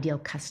my ideal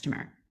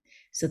customer?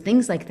 So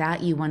things like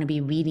that, you want to be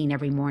reading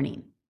every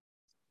morning,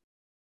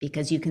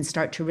 because you can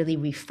start to really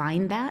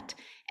refine that.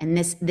 And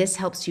this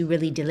helps you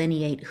really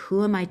delineate,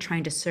 who am I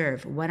trying to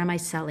serve? What am I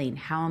selling?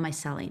 How am I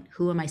selling?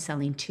 Who am I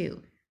selling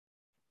to?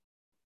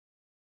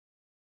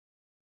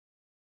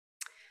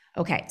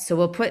 Okay, so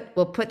we'll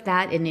put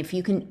that, and if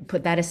you can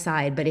put that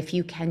aside, but if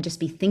you can just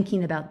be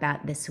thinking about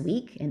that this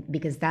week, and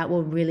because that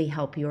will really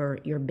help your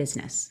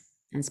business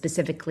and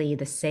specifically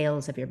the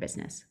sales of your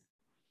business.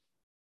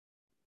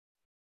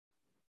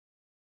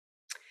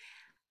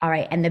 All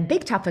right, and the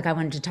big topic I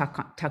wanted to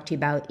talk to you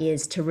about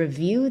is to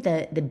review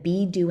the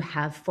be, do,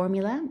 have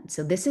formula.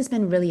 So this has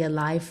been really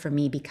alive for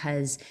me,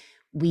 because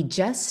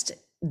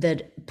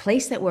the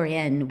place that we're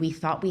in, we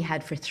thought we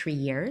had for 3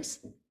 years.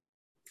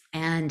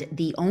 And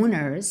the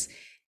owners,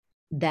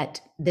 that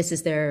this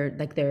is their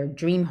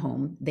dream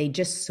home, they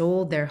just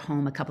sold their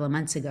home a couple of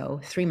months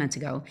ago, 3 months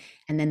ago,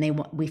 and then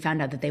we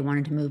found out that they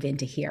wanted to move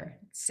into here.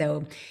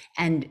 So,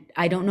 and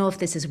I don't know if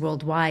this is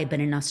worldwide, but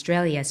in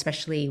Australia,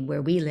 especially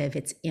where we live,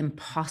 it's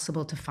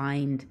impossible to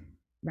find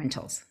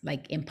rentals,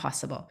 like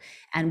impossible.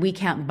 And we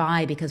can't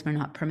buy because we're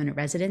not permanent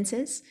residents.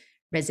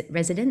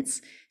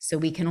 So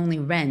we can only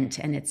rent,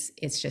 and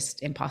it's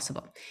just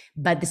impossible.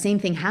 But the same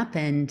thing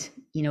happened,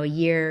 a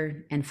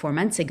year and 4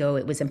 months ago.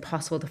 It was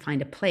impossible to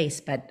find a place,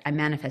 but I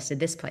manifested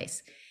this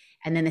place.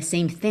 And then the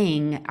same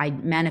thing, I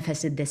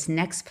manifested this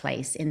next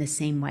place in the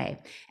same way.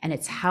 And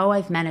it's how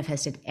I've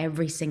manifested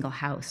every single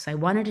house. So I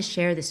wanted to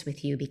share this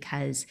with you,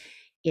 because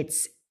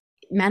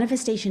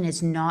manifestation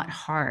is not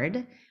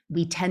hard.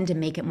 We tend to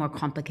make it more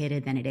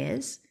complicated than it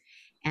is.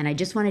 And I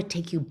just want to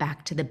take you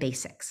back to the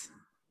basics.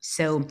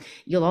 So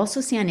you'll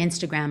also see on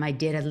Instagram, I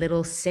did a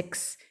little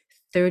 6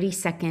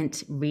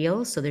 30-second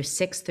reels. So there's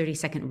 6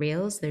 30-second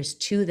reels. There's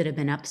 2 that have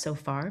been up so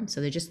far. So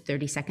they're just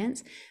 30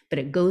 seconds, but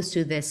it goes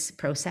through this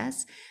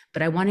process.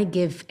 But I want to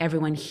give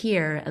everyone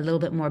here a little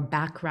bit more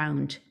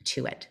background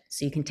to it,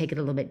 so you can take it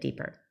a little bit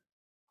deeper.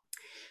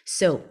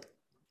 So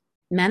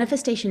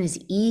manifestation is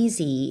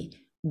easy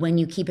when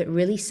you keep it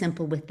really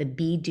simple with the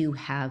be, do,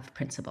 have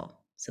principle.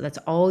 So that's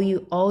all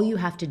you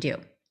have to do.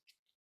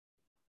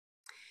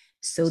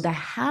 So the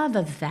have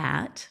of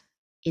that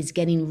is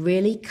getting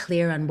really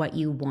clear on what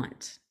you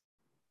want.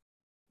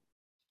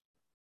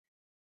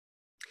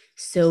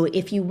 So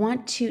if you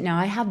want to, now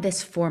I have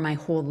this for my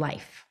whole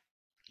life,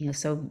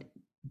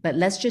 but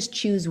let's just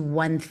choose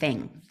one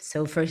thing.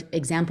 So for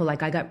example,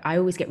 like I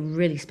always get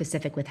really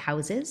specific with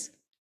houses.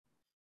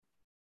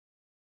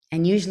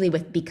 And usually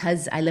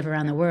because I live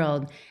around the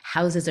world,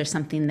 houses are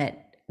something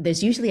that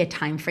there's usually a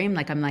time frame.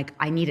 Like I'm like,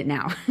 I need it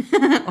now,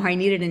 or I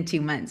need it in 2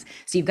 months.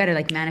 So you've got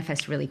to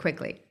manifest really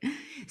quickly.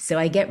 So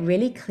I get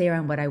really clear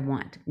on what I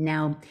want.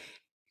 Now,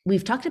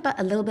 we've talked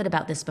a little bit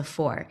about this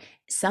before.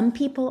 Some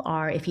people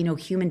are, if you know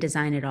human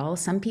design at all,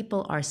 some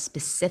people are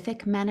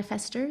specific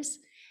manifestors,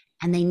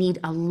 and they need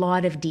a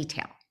lot of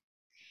detail.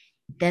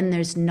 Then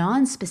there's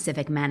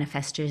non-specific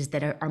manifestors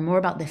that are more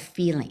about the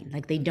feeling,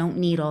 like they don't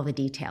need all the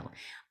detail.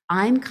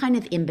 I'm kind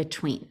of in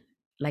between.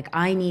 Like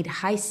I need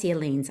high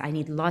ceilings, I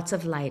need lots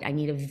of light, I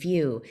need a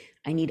view,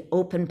 I need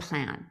open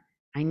plan,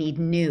 I need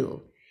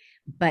new,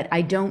 but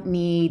I don't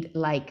need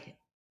like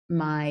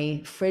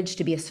my fridge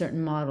to be a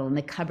certain model and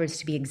the cupboards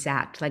to be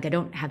exact. Like I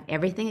don't have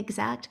everything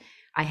exact.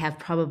 I have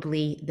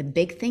probably the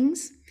big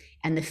things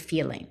and the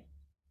feeling.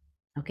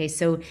 Okay,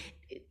 so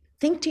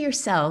think to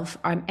yourself,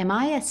 am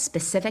I a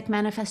specific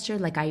manifester?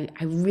 Like I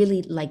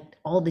really like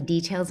all the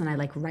details and I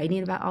like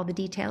writing about all the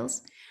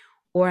details?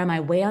 Or am I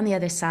way on the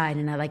other side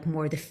and I like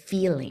more the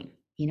feeling?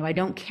 You know, I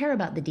don't care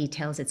about the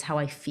details, it's how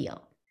I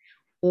feel.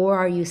 Or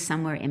are you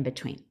somewhere in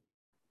between?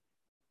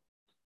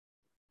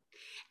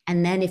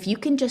 And then if you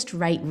can just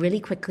write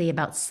really quickly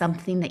about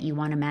something that you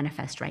want to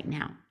manifest right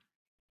now.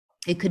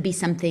 It could be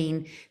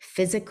something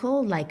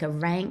physical, like a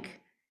rank,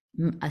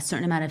 a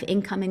certain amount of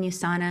income in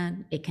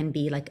USANA. It can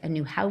be like a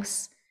new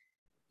house.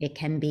 It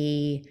can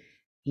be,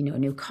 you know, a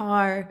new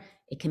car.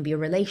 It can be a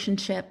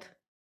relationship.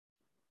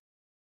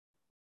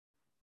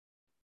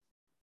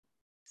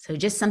 So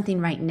just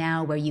something right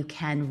now where you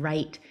can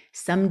write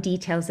some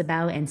details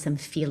about and some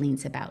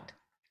feelings about.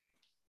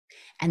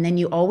 And then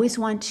you always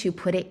want to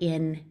put it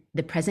in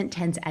the present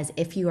tense as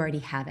if you already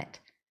have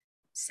it.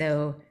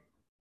 So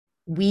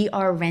we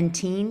are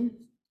renting,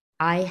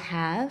 I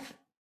have,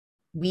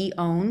 we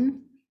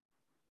own,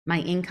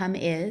 my income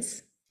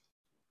is.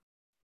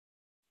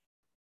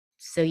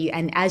 So you,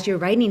 and as you're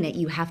writing it,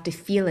 you have to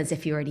feel as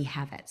if you already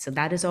have it. So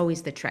that is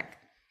always the trick.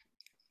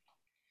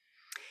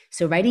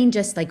 So writing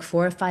just like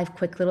 4 or 5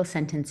 quick little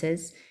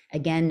sentences,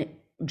 again,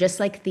 just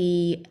like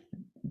the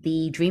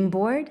dream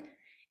board,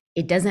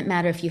 it doesn't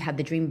matter if you have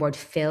the dream board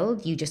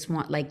filled, you just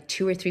want like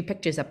 2 or 3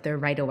 pictures up there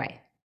right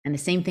away. And the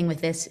same thing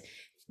with this,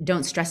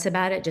 don't stress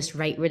about it, just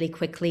write really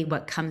quickly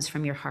what comes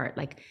from your heart,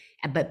 like,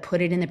 but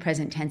put it in the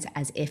present tense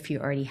as if you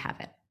already have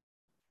it.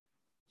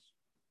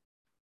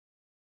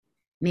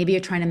 Maybe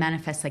you're trying to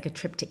manifest like a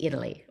trip to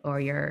Italy or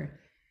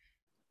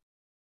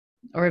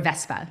a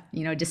Vespa,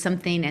 you know, just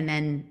something, and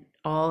then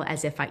all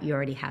as if you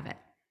already have it.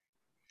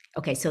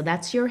 Okay, so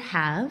that's your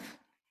have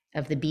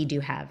of the be, do,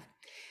 have.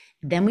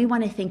 Then we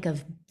want to think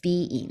of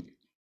being.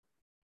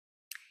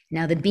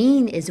 Now the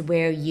being is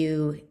where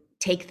you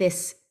take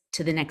this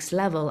to the next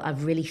level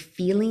of really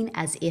feeling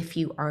as if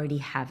you already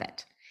have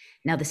it.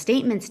 Now the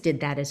statements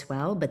did that as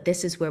well, but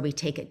this is where we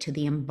take it to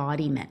the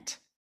embodiment.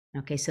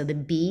 Okay, so the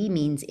be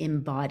means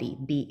embody,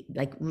 be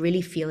like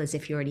really feel as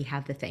if you already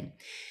have the thing.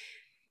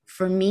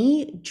 For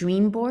me,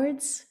 dream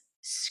boards,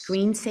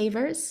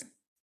 screensavers.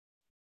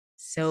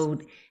 So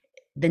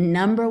the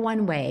number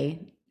one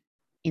way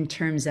in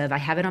terms of, I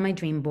have it on my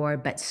dream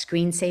board, but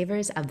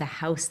screensavers of the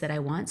house that I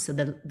want. So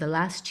the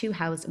last 2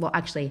 houses, well,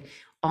 actually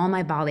all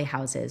my Bali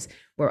houses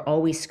were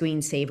always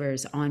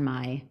screensavers on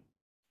my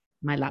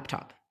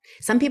laptop.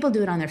 Some people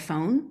do it on their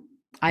phone.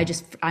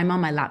 I'm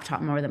on my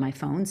laptop more than my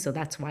phone. So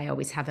that's why I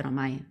always have it on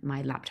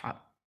my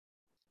laptop.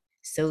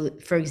 So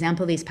for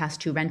example, these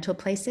past 2 rental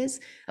places,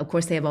 of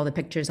course they have all the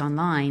pictures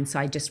online. So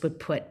I just would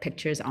put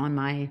pictures on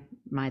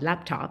my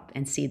laptop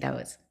and see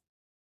those.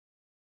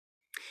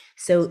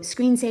 So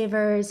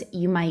screensavers,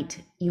 you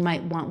might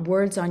want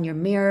words on your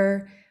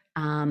mirror.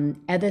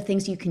 Other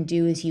things you can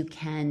do is you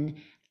can,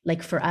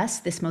 like for us,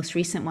 this most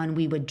recent one,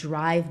 we would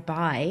drive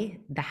by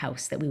the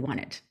house that we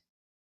wanted.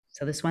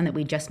 So this one that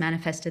we just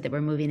manifested that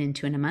we're moving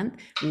into in a month,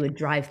 we would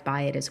drive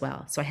by it as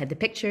well. So I had the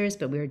pictures,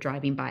 but we were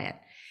driving by it.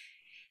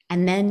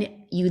 And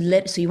then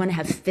so you want to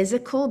have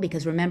physical,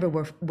 because remember,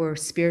 we're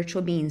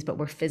spiritual beings, but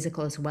we're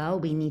physical as well.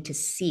 We need to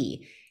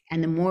see.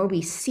 And the more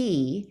we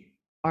see,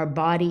 our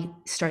body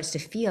starts to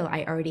feel,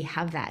 I already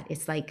have that.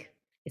 It's like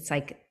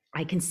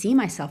I can see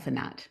myself in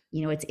that.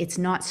 You know, it's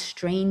not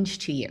strange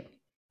to you.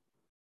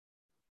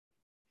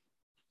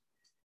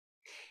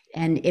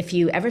 And if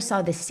you ever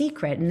saw The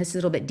Secret, and this is a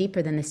little bit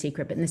deeper than The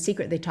Secret, but in The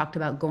Secret, they talked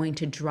about going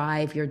to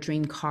drive your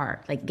dream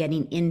car, like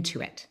getting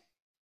into it.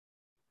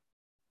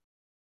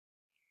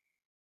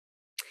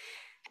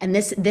 And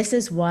this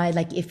is why,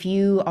 like, if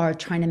you are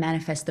trying to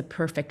manifest the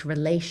perfect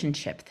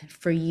relationship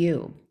for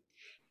you,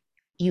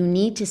 you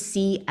need to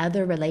see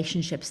other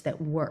relationships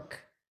that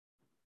work,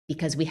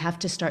 because we have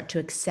to start to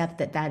accept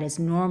that that is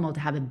normal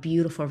to have a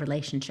beautiful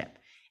relationship.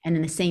 And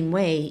in the same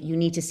way, you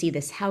need to see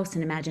this house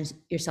and imagine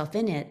yourself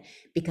in it,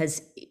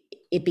 because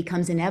it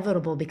becomes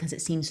inevitable because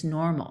it seems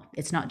normal.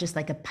 It's not just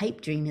like a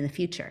pipe dream in the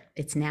future,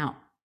 it's now.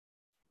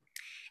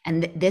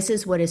 And this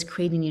is what is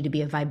creating you to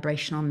be a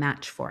vibrational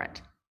match for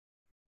it.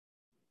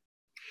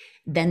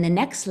 Then the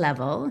next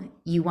level,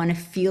 you want to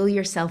feel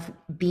yourself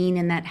being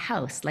in that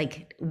house.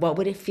 Like, what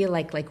would it feel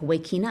like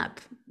waking up?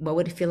 What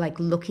would it feel like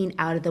looking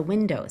out of the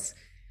windows?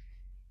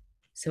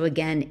 So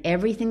again,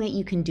 everything that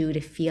you can do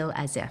to feel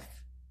as if.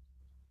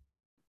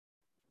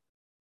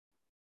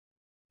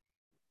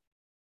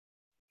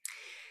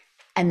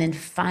 And then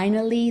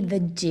finally, the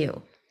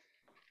do.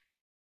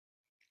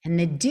 And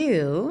the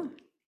do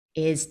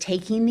is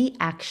taking the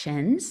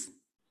actions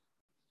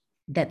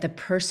that the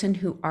person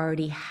who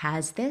already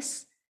has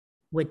this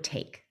would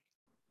take.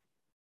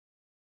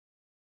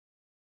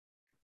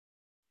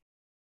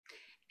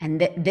 And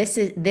this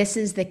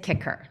is the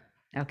kicker.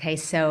 Okay,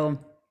 so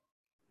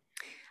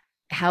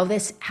how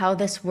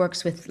this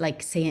works with,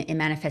 like, say, in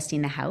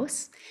manifesting the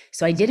house.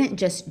 So I didn't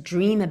just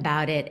dream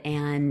about it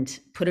and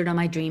put it on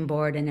my dream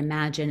board and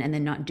imagine and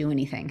then not do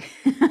anything.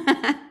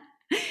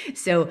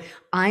 So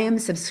I am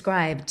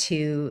subscribed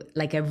to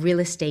like a real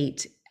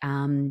estate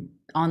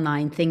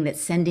online thing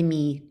that's sending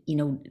me,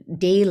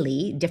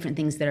 daily different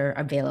things that are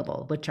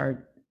available, which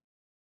are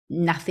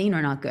nothing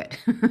or not good.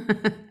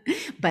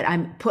 But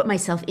I'm put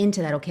myself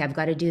into that. Okay, I've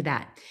got to do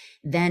that.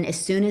 Then as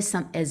soon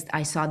as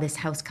I saw this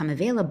house come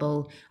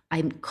available,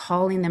 I'm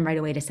calling them right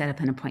away to set up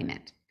an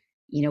appointment.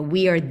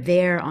 We are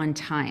there on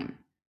time.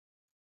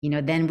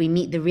 Then we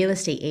meet the real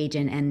estate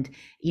agent, and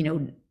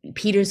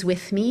Peter's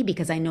with me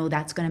because I know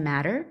that's going to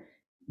matter,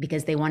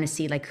 because they want to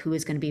see like who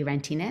is going to be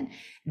renting it.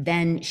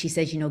 Then she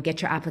says,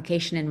 get your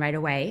application in right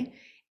away.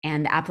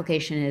 And the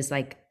application is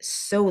like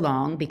so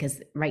long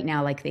because right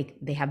now, like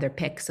they have their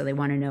pick. So they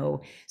want to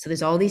know. So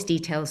there's all these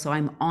details. So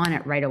I'm on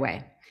it right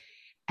away.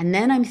 And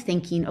then I'm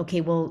thinking,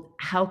 okay, well,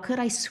 how could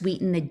I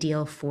sweeten the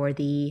deal for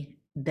the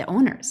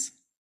owners?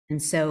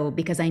 And so,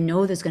 because I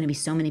know there's going to be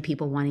so many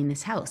people wanting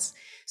this house.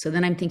 So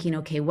then I'm thinking,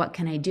 okay, what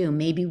can I do?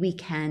 Maybe we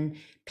can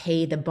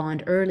pay the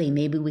bond early.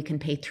 Maybe we can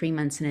pay 3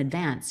 months in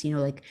advance,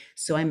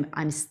 so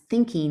I'm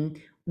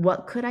thinking,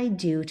 what could I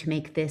do to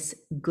make this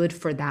good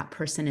for that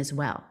person as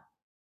well?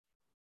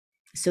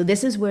 So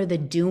this is where the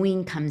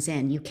doing comes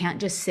in. You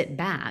can't just sit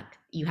back.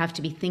 You have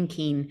to be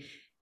thinking,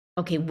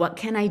 okay, what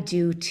can I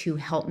do to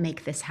help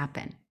make this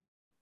happen?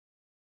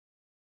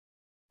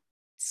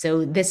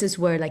 So this is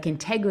where like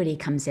integrity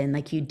comes in.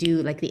 Like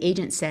the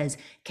agent says,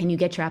 can you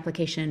get your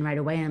application in right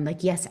away? And I'm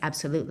like, yes,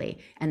 absolutely.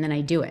 And then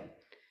I do it,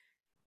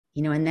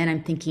 and then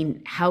I'm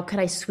thinking, how could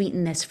I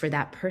sweeten this for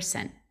that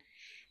person?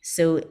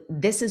 So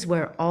this is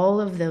where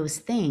all of those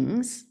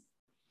things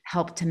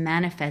help to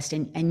manifest,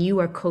 and you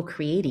are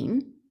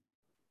co-creating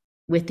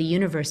with the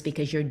universe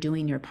because you're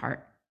doing your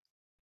part.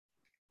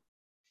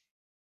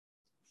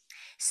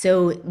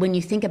 So when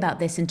you think about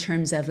this in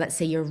terms of, let's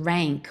say, your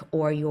rank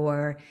or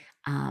your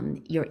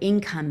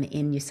income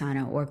in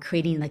USANA, or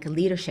creating like a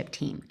leadership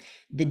team,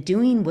 the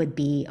doing would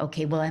be,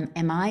 okay, well,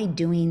 am I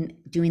doing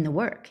the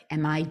work?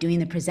 Am I doing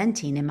the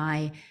presenting? Am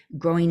I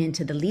growing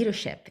into the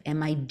leadership?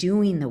 Am I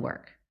doing the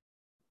work?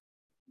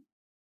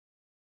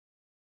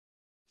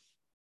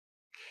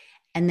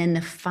 And then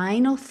the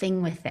final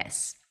thing with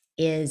this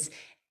is,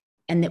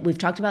 and that we've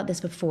talked about this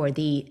before,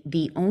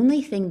 the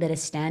only thing that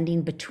is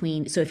standing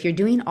between, so if you're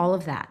doing all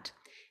of that,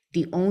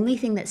 the only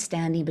thing that's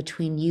standing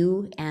between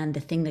you and the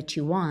thing that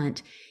you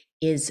want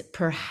is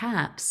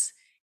perhaps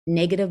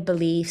negative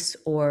beliefs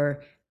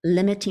or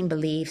limiting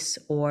beliefs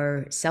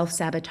or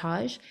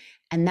self-sabotage.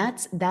 And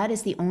that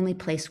is the only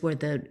place where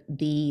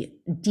the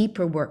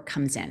deeper work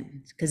comes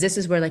in. Because this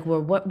is where, like,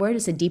 well, where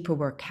does the deeper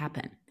work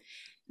happen?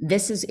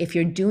 This is, if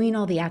you're doing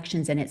all the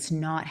actions and it's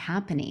not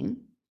happening,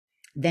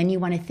 then you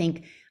want to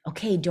think,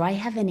 okay, do I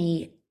have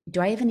any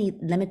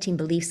limiting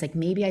beliefs? Like,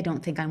 maybe I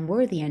don't think I'm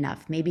worthy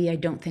enough. Maybe I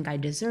don't think I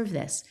deserve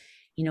this.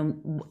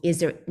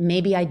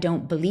 Maybe I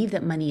don't believe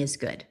that money is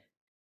good.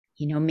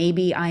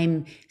 Maybe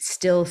I'm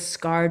still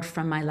scarred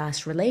from my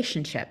last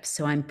relationship.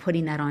 So I'm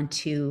putting that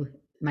onto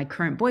my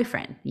current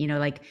boyfriend,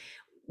 like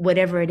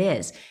whatever it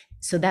is.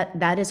 So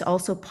that is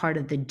also part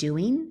of the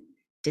doing,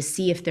 to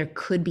see if there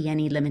could be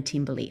any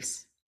limiting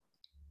beliefs.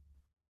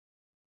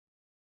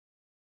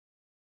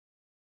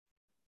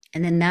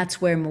 And then that's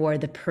where more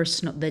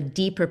the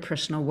deeper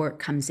personal work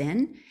comes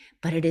in,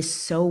 but it is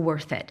so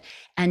worth it.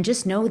 And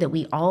just know that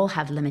we all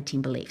have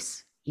limiting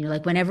beliefs.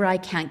 Like whenever I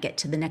can't get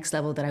to the next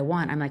level that I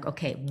want, I'm like,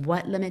 okay,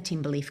 what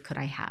limiting belief could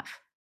I have?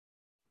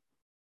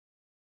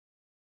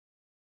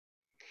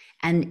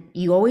 And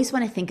you always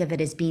want to think of it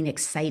as being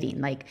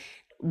exciting. Like,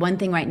 one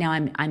thing right now,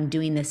 I'm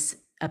doing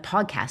a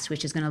podcast,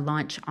 which is going to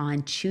launch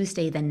on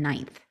Tuesday the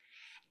 9th.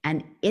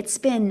 And it's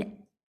been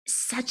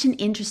such an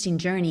interesting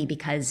journey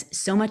because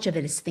so much of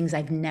it is things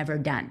I've never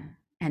done.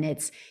 And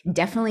it's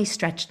definitely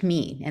stretched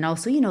me. And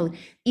also,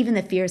 even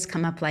the fears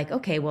come up like,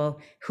 okay,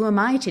 well, who am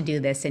I to do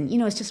this? And,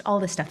 it's just all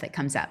the stuff that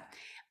comes up.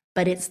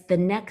 But it's the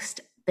next,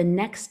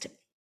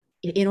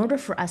 in order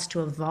for us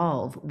to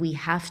evolve, we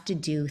have to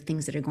do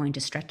things that are going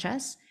to stretch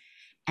us.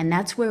 And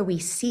that's where we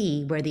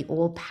see where the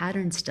old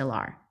patterns still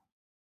are.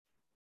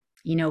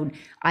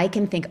 I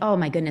can think, oh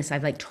my goodness,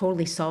 I've like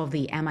totally solved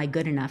the am I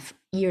good enough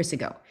years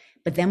ago.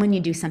 But then when you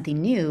do something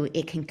new,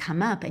 it can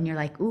come up and you're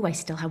like, ooh, I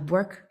still have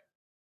work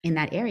in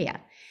that area.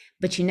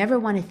 But you never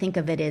want to think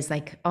of it as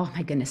like, oh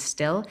my goodness,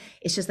 still.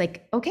 It's just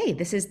like, okay,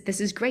 this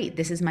is great.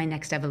 This is my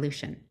next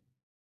evolution.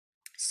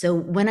 So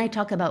when I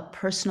talk about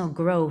personal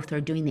growth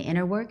or doing the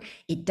inner work,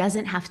 it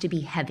doesn't have to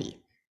be heavy.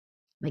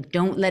 Like,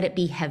 don't let it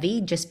be heavy,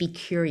 just be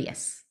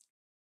curious.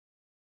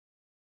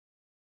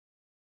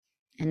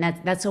 And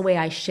that's the way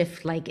I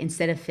shift, like,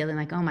 instead of feeling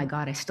like, oh my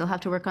God, I still have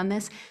to work on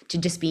this, to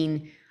just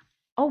being,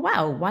 oh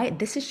wow, why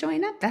this is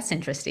showing up? That's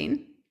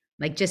interesting.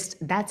 Like, just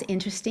that's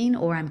interesting,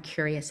 or I'm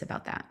curious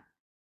about that.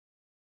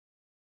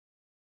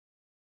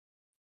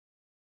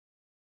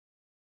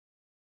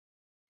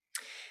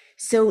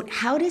 So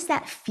how does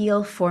that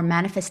feel for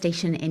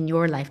manifestation in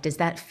your life? Does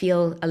that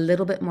feel a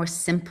little bit more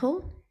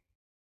simple?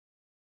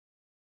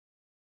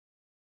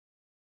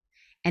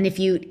 And if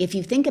you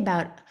think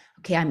about,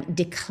 okay, I'm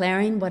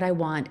declaring what I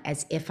want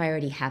as if I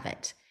already have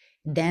it,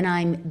 then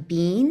I'm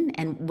being,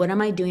 and what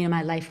am I doing in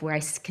my life where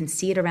I can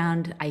see it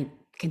around, I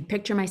can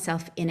picture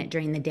myself in it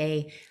during the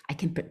day. I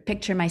can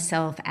picture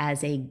myself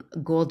as a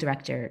gold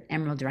director,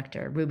 emerald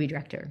director, ruby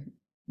director,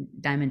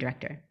 diamond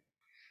director.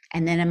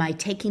 And then am I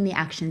taking the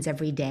actions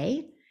every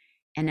day?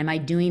 And am I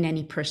doing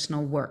any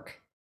personal work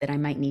that I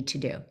might need to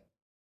do?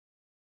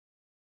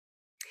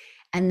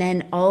 And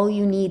then all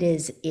you need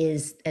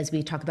is as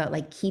we talk about,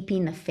 like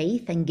keeping the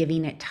faith and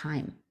giving it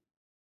time.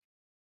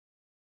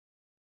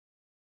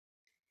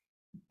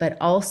 But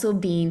also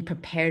being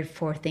prepared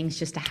for things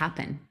just to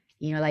happen.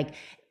 You know, like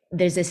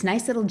there's this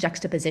nice little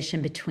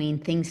juxtaposition between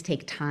things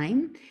take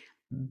time,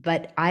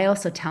 but I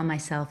also tell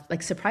myself,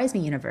 like, surprise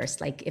me,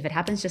 universe. Like if it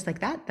happens just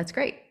like that, that's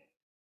great.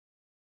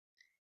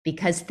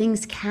 Because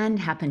things can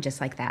happen just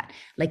like that.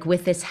 Like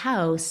with this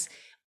house,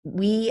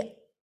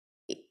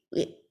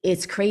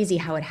 it's crazy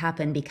how it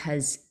happened,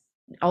 because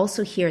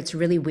also here it's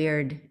really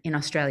weird in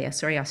Australia.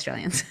 Sorry,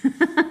 Australians.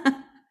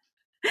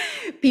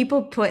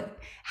 People put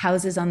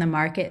houses on the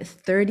market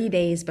 30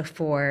 days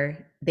before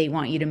they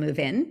want you to move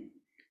in.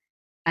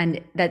 And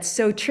that's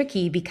so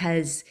tricky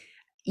because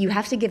you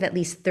have to give at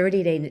least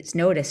 30 days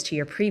notice to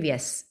your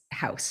previous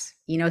house,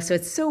 you know? So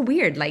it's so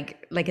weird.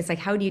 Like it's like,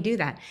 how do you do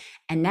that?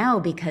 And now,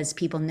 because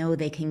people know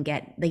they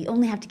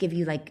only have to give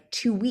you like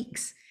 2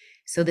 weeks.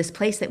 So this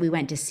place that we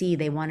went to see,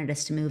 they wanted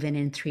us to move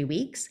in 3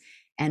 weeks.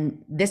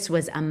 And this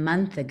was a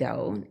month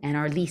ago, and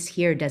our lease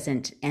here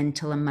doesn't end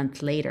till a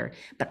month later.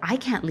 But I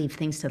can't leave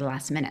things to the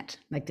last minute.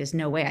 Like there's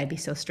no way, I'd be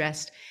so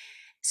stressed.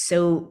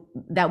 So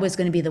that was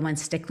going to be the one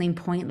stickling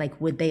point.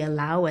 Like, would they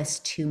allow us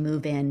to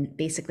move in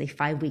basically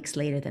 5 weeks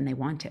later than they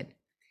wanted?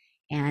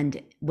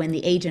 And when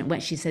the agent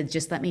went, she said,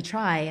 just let me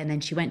try. And then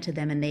she went to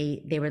them and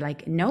they were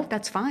like, no,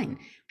 that's fine,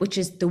 which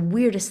is the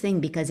weirdest thing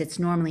because it's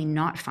normally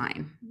not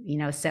fine, you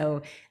know?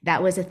 So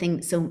that was a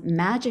thing. So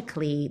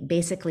magically,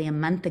 basically a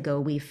month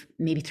ago,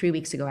 maybe 3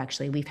 weeks ago,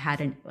 actually, we've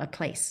had a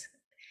place.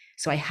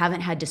 So I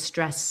haven't had to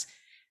stress.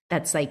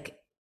 That's like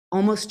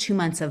almost 2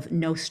 months of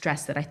no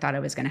stress that I thought I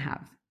was going to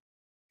have.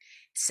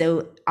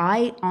 So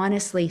I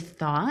honestly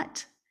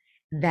thought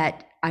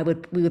that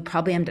we would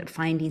probably end up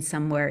finding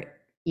somewhere,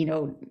 you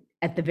know,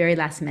 at the very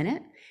last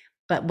minute.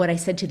 But what I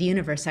said to the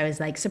universe, I was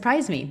like,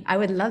 surprise me. I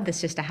would love this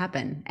just to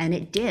happen. And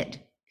it did.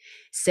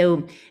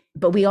 So,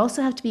 but we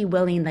also have to be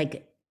willing,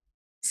 like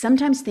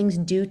sometimes things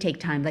do take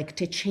time, like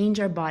to change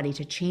our body,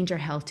 to change our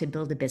health, to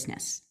build a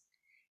business.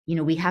 You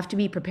know, we have to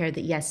be prepared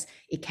that yes,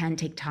 it can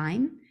take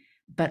time,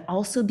 but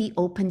also be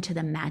open to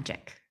the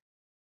magic,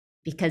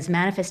 because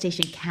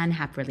manifestation can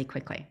happen really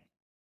quickly.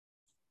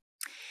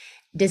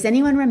 Does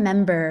anyone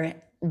remember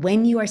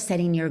when you are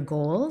setting your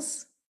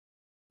goals,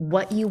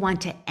 what you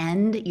want to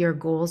end your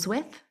goals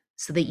with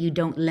so that you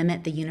don't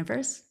limit the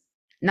universe?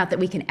 Not that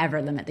we can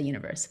ever limit the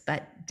universe,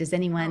 but does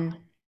anyone?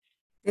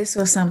 This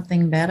or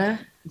something better?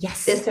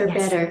 Yes. This or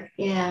better.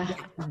 Yeah.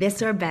 This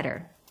or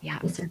better. Yeah.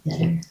 This or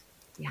better.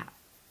 Yeah.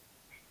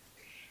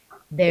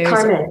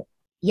 Carmen.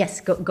 Yes,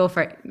 go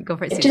for it. Go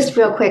for it. Just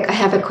real quick, I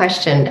have a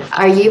question.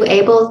 Are you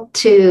able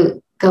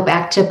to go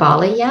back to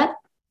Bali yet?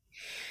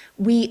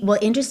 Well,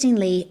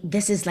 interestingly,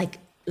 this is like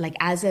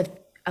as of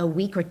a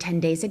week or 10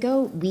 days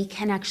ago, we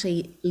can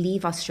actually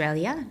leave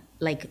Australia,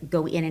 like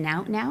go in and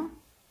out now.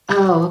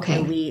 Oh,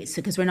 okay.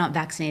 So because we're not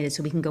vaccinated,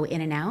 so we can go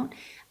in and out.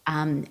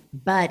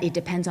 But it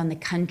depends on the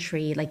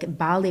country. Like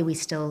Bali,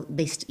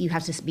 you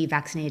have to be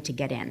vaccinated to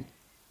get in.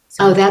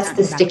 So that's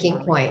the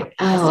sticking point.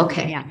 Oh,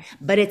 okay. Yeah.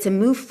 But it's a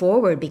move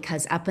forward,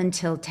 because up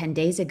until 10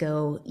 days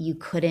ago, you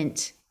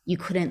couldn't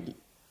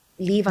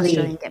leave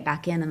Australia and get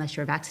back in unless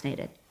you're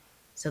vaccinated.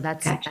 So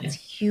that's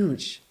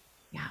huge.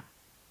 Yeah.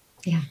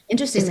 Yeah.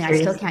 Interestingly, I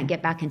still can't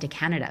get back into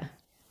Canada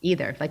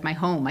either. Like my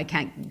home, I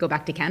can't go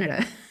back to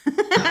Canada.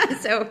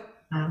 So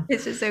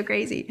it's just so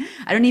crazy.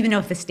 I don't even know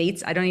if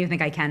I don't even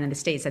think I can in the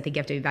States. I think you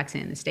have to be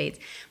vaccinated in the States.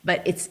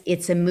 But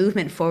it's a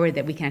movement forward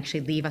that we can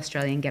actually leave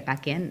Australia and get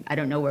back in. I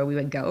don't know where we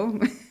would go.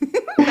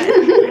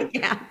 But,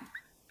 yeah.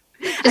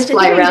 Just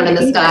fly around in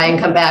the sky and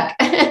come back.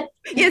 Yeah,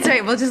 that's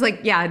right. We'll just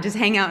just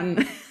hang out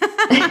and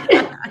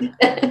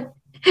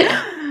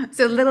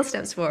so little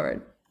steps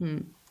forward.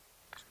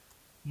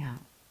 Yeah.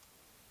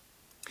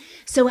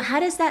 So how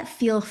does that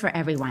feel for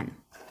everyone?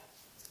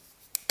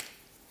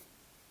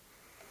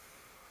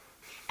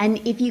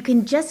 And if you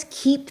can just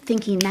keep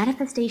thinking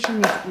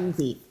manifestation is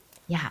easy.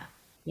 Yeah.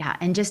 Yeah.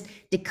 And just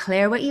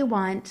declare what you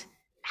want,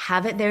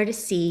 have it there to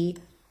see,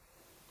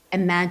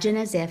 imagine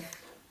as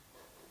if,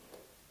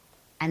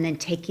 and then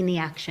taking the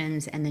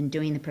actions and then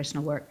doing the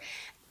personal work.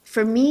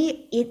 For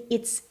me, it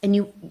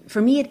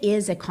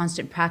is a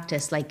constant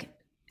practice. Like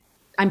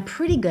I'm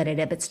pretty good at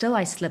it, but still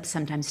I slip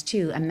sometimes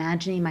too,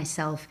 imagining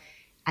myself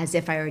as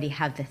if I already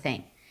have the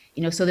thing.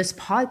 You know, so this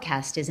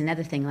podcast is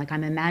another thing. Like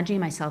I'm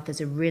imagining myself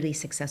as a really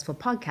successful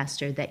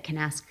podcaster that can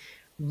ask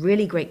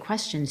really great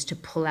questions to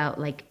pull out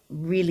like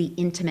really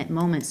intimate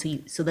moments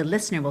so the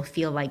listener will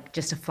feel like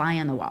just a fly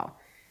on the wall.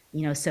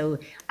 So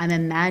I'm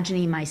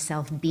imagining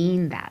myself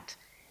being that.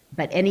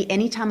 But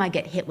anytime I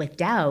get hit with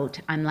doubt,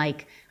 I'm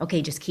like,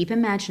 okay, just keep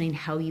imagining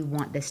how you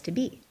want this to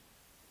be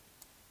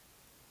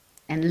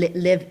and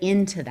live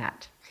into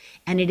that.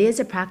 And it is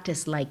a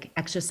practice like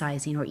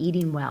exercising or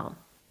eating well.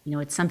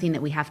 It's something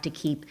that we have to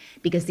keep,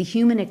 because the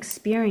human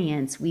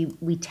experience,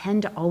 we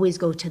tend to always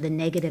go to the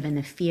negative and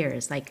the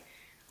fears. Like,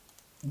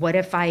 what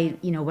if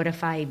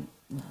the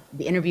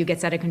interview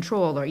gets out of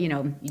control, or,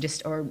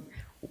 there's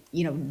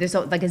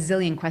like a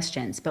zillion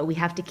questions, but we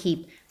have to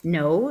keep,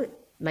 no,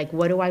 like,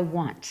 what do I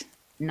want?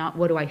 Not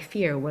what do I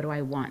fear, what do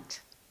I want?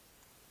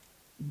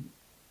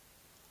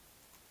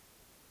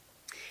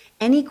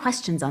 Any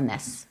questions on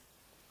this?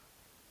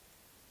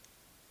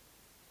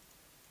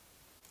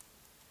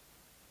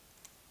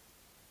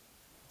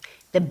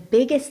 The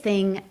biggest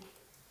thing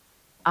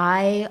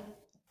I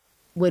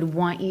would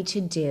want you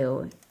to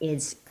do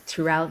is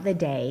throughout the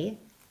day,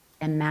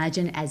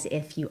 imagine as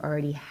if you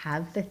already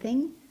have the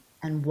thing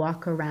and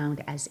walk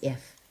around as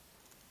if.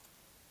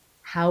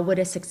 How would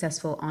a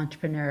successful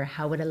entrepreneur,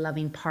 how would a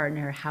loving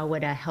partner, how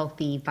would a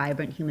healthy,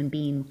 vibrant human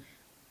being,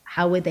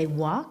 how would they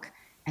walk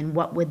and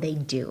what would they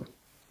do?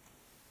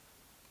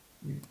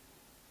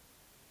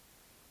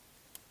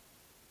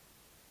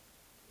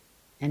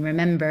 And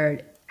remember,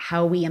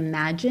 how we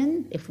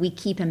imagine, if we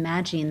keep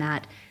imagining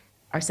that,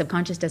 our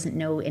subconscious doesn't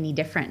know any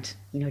different.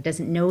 It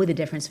doesn't know the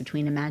difference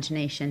between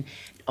imagination.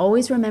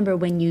 Always remember,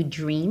 when you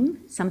dream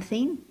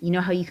something,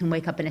 how you can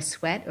wake up in a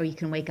sweat or you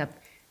can wake up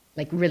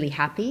like really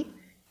happy,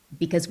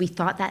 because we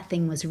thought that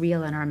thing was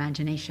real in our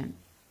imagination.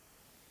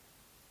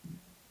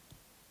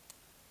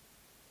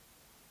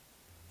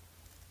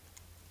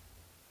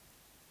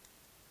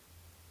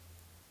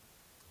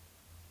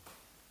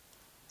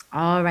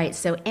 All right,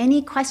 so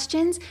any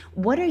questions?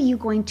 What are you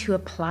going to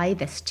apply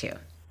this to?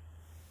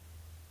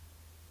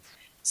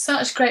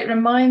 Such great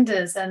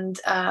reminders, and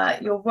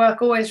your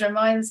work always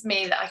reminds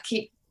me that I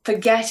keep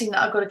forgetting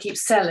that I've got to keep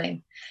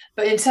selling.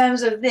 But in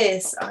terms of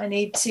this, I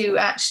need to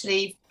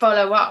actually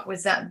follow up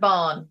with that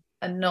barn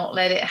and not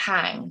let it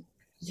hang.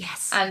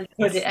 Yes. And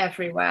put it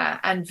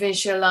everywhere and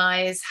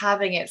visualize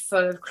having it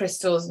full of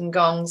crystals and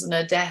gongs and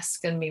a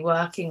desk and me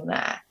working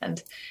there,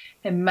 and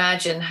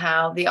imagine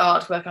how the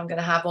artwork I'm going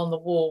to have on the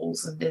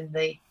walls and in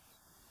the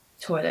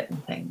toilet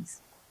and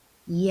things.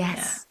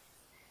 Yes.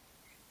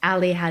 Yeah.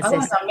 Ali has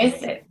this. I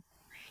miss it.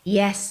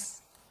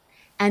 Yes.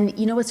 And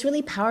what's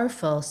really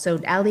powerful, so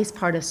Ali's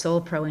part of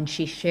Soul Pro, and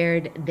she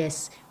shared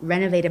this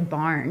renovated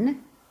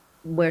barn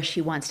where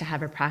she wants to have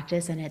her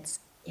practice, and it's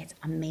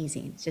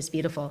amazing. It's just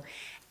beautiful.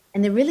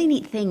 And the really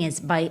neat thing is,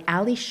 by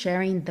Ali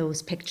sharing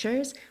those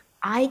pictures,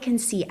 I can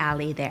see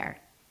Ali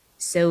there.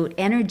 So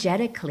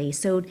energetically,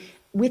 so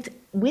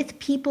with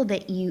people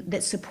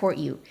that support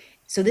you.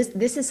 So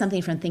this is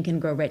something from Think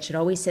and Grow Rich. It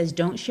always says,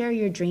 don't share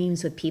your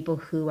dreams with people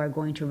who are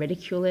going to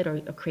ridicule it or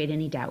create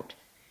any doubt.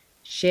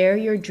 Share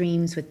your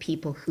dreams with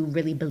people who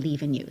really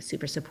believe in you,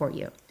 super support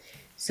you.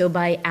 So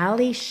by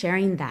Ali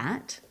sharing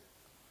that,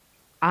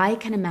 I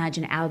can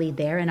imagine Ali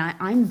there, and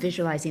I'm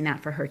visualizing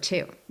that for her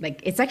too.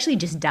 Like, it's actually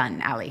just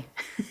done, Ali.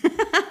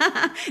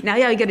 Now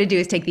all you got to do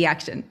is take the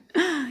action.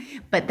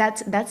 But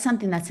that's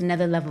something that's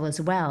another level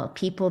as well.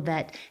 People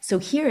that, so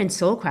here in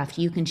Soulcraft,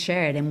 you can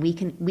share it, and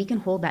we can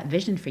hold that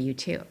vision for you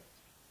too.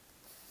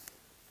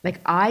 Like,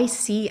 I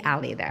see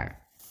Ali there.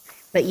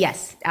 But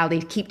yes,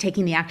 Ali, keep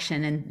taking the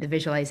action and the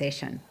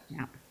visualization.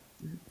 Yeah.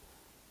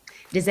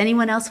 Does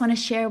anyone else want to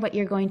share what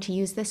you're going to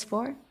use this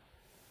for?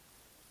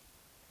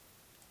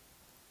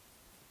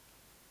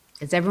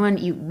 Because everyone,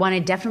 you want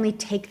to definitely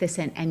take this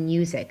in and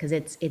use it, because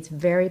it's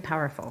very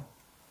powerful.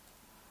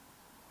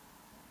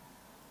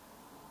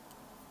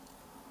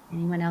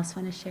 Anyone else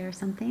want to share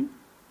something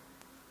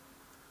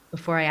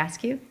before I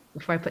ask you?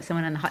 Before I put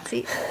someone on the hot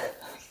seat?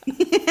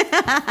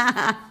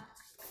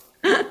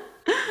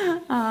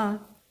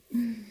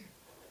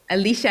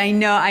 Alicia, I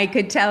know, I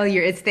could tell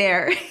it's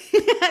there.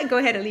 Go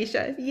ahead,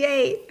 Alicia.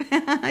 Yay.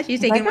 She's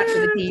taking one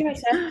for the team.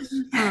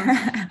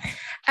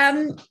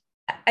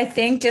 I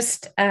think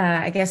just,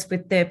 I guess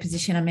with the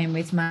position I'm in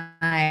with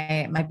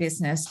my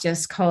business,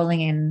 just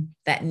calling in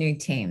that new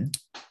team.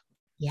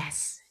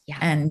 Yes. Yeah.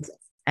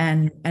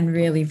 And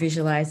really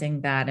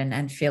visualizing that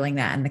and feeling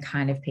that, and the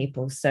kind of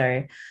people.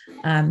 So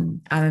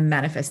I'm a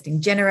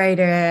manifesting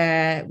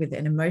generator with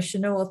an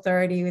emotional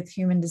authority with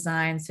human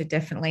design. So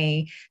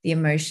definitely the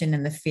emotion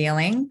and the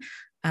feeling.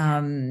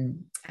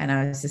 And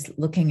I was just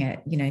looking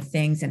at,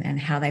 things and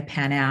how they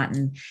pan out,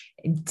 and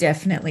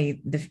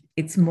definitely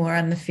it's more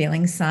on the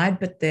feeling side,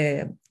 but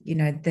there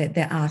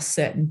are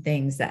certain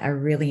things that are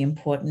really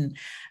important.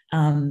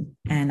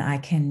 And I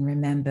can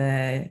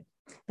remember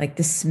like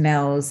the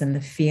smells and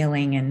the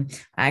feeling. And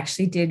I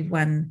actually did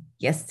one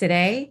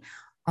yesterday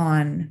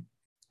it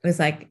was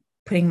like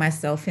putting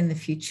myself in the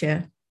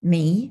future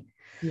me.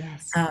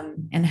 Yes.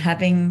 And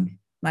having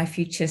my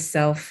future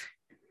self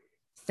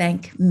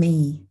thank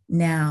me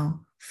now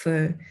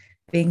for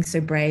being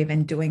so brave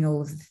and doing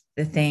all of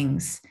the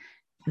things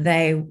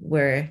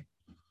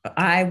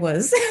I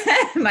was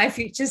my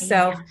future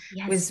self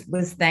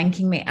was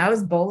thanking me. I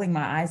was bawling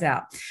my eyes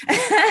out.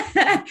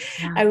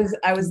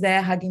 I was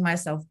there hugging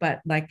myself,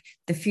 but like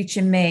the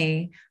future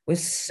me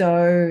was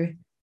so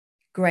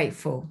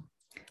grateful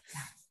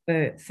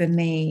for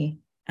me,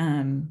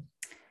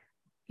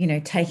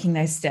 taking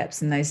those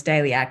steps and those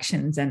daily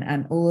actions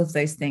and all of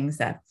those things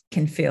that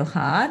can feel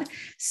hard.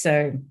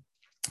 So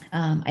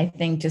I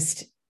think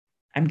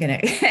I'm going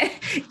to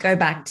go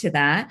back to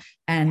that.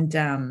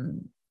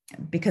 And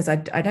because I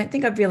don't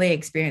think I've really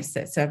experienced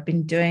it. So I've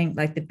been doing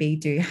like the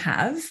Be-Do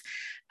have,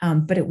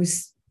 but it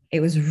was a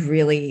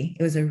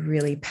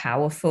really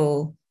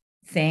powerful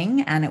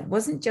thing. And it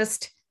wasn't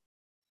just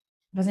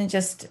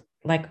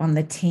like on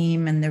the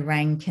team and the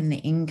rank and the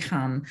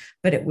income,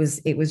 but it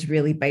was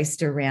really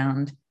based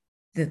around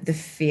the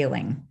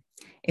feeling,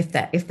 if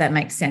that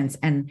makes sense.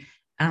 And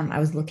I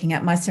was looking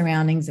at my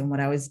surroundings and what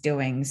I was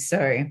doing.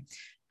 So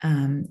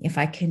if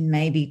I can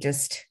maybe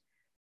just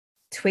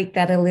tweak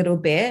that a little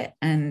bit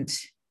and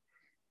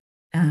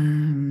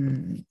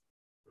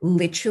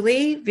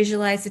literally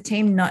visualize the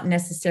team, not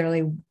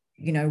necessarily,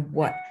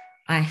 what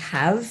I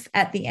have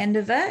at the end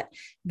of it,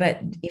 but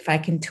if I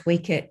can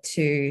tweak it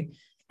to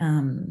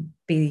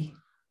be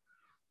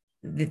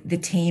the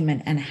team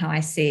and how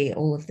I see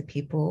all of the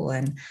people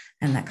and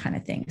that kind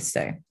of thing.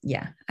 So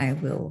yeah, I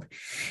will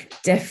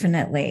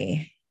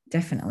definitely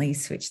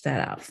switch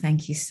that up.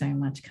 Thank you so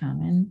much,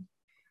 Carmen.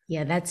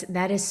 Yeah,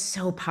 that is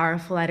so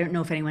powerful. I don't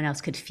know if anyone else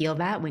could feel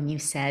that when you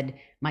said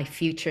my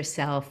future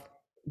self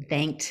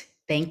thanked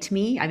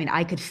me. I mean,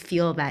 I could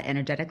feel that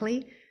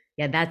energetically.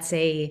 Yeah,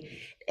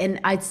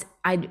 and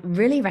I'd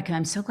really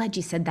recommend, I'm so glad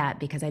you said that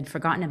because I'd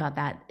forgotten about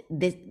that.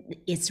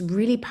 It's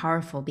really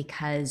powerful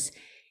because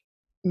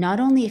not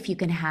only if you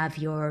can have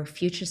your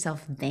future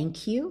self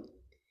thank you,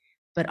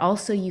 but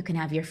also you can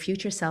have your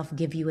future self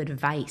give you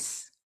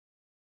advice.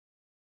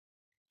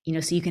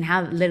 So you can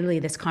have literally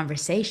this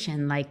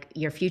conversation, like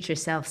your future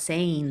self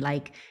saying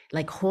like,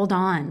 hold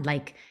on,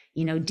 like,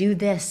 do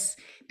this,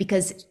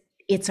 because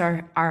it's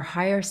our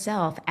higher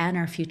self and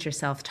our future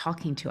self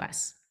talking to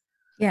us.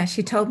 Yeah.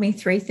 She told me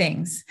 3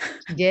 things.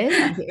 She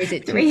did? Is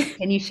it 3?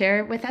 Can you share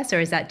it with us,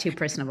 or is that too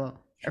personal?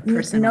 Or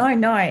personal?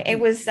 No. It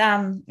was,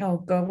 oh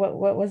God,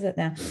 what was it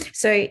now?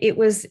 So it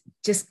was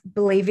just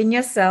believe in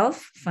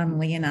yourself,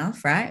 funnily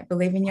enough, right?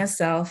 Believe in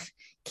yourself,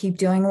 keep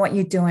doing what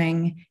you're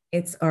doing.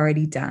 It's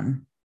already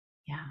done.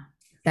 Yeah.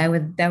 They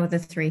were the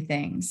 3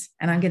 things.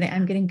 And I'm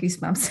getting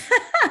goosebumps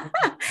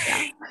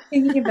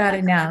thinking about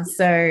it now.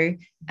 So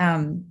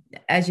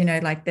as you know,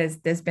 like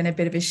there's been a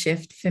bit of a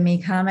shift for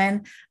me,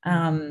 Carmen.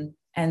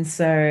 And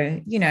so,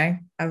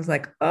 I was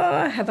like,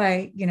 oh, have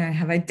I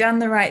done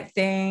the right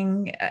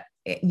thing?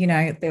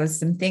 There was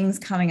some things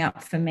coming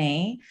up for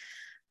me.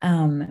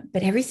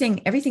 But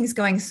everything's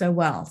going so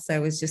well. So it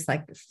was just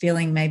like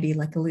feeling maybe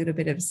like a little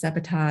bit of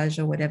sabotage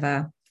or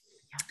whatever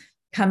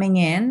coming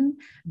in.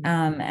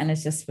 And it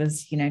just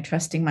was,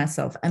 trusting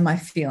myself and my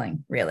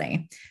feeling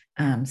really.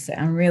 So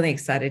I'm really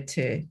excited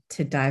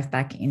to dive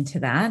back into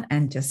that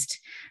and just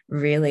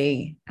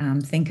really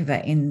think of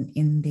it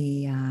in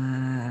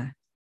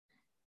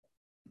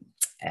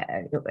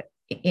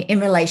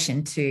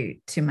relation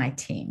to my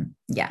team.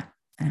 Yeah.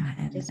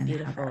 And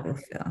beautiful. How that will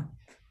feel.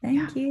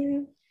 Thank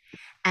you.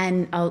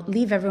 And I'll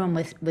leave everyone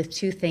with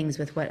 2 things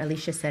with what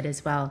Alicia said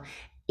as well.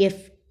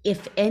 If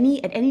at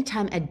any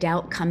time a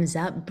doubt comes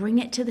up, bring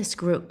it to this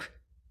group,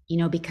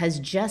 because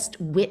just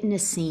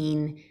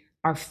witnessing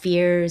our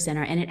fears and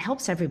it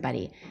helps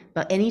everybody.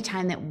 But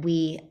anytime that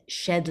we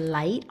shed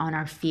light on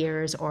our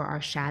fears or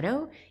our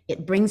shadow,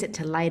 it brings it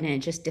to light and it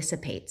just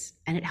dissipates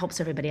and it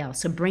helps everybody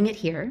else. So bring it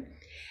here.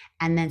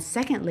 And then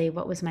secondly,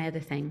 what was my other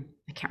thing?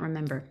 I can't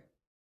remember.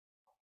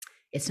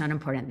 It's not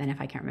important then if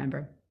I can't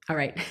remember. All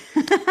right.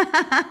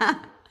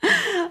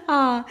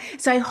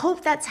 So I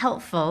hope that's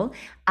helpful.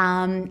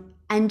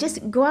 And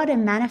just go out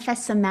and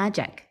manifest some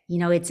magic.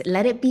 It's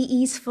let it be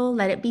easeful,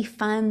 let it be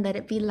fun, let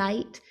it be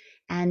light.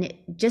 And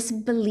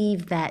just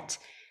believe that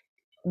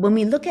when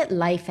we look at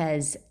life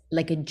as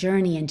like a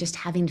journey and just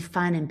having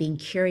fun and being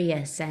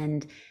curious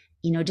and,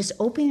 just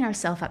opening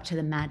ourselves up to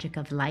the magic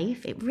of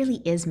life, it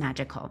really is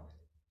magical,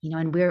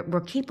 and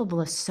we're capable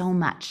of so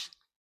much.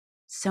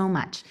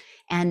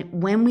 And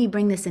when we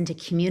bring this into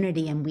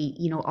community and we,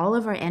 all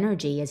of our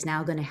energy is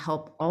now going to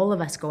help all of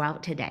us go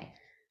out today.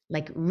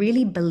 Like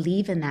really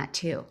believe in that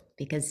too,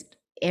 because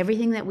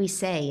everything that we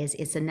say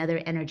is another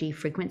energy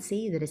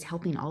frequency that is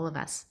helping all of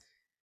us.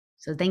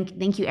 So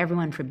thank you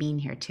everyone for being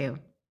here too.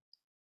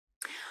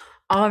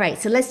 All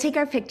right, so let's take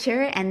our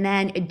picture, and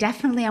then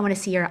definitely I want to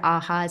see your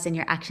ahas and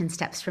your action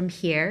steps from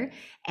here.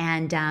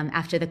 And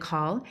after the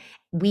call,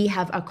 we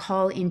have a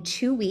call in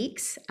 2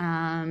 weeks.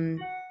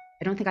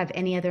 I don't think I have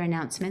any other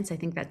announcements. I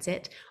think that's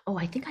it. Oh,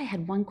 I think I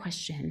had one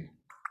question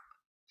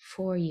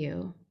for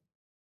you.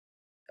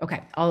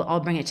 Okay, I'll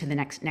bring it to the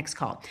next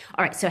call.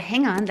 All right, so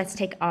hang on. Let's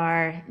take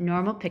our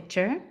normal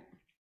picture.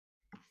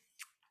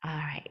 All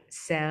right,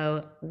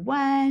 so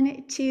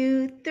 1,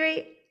 2,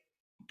 3.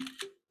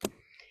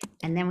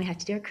 And then we have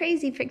to do a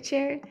crazy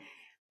picture.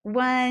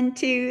 1,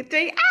 2,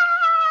 3. Ah!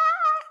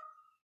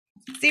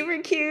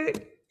 Super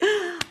cute.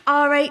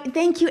 All right.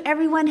 Thank you,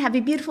 everyone. Have a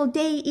beautiful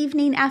day,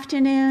 evening,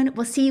 afternoon.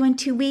 We'll see you in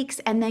 2 weeks,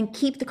 and then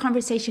keep the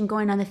conversation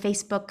going on the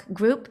Facebook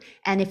group.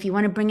 And if you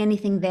want to bring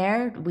anything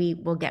there, we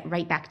will get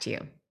right back to you.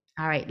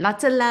 All right.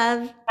 Lots of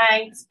love.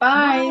 Thanks.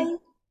 Bye.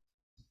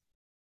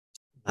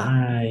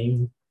 Bye.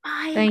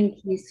 Bye. Thank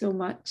you so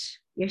much.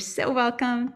 You're so welcome.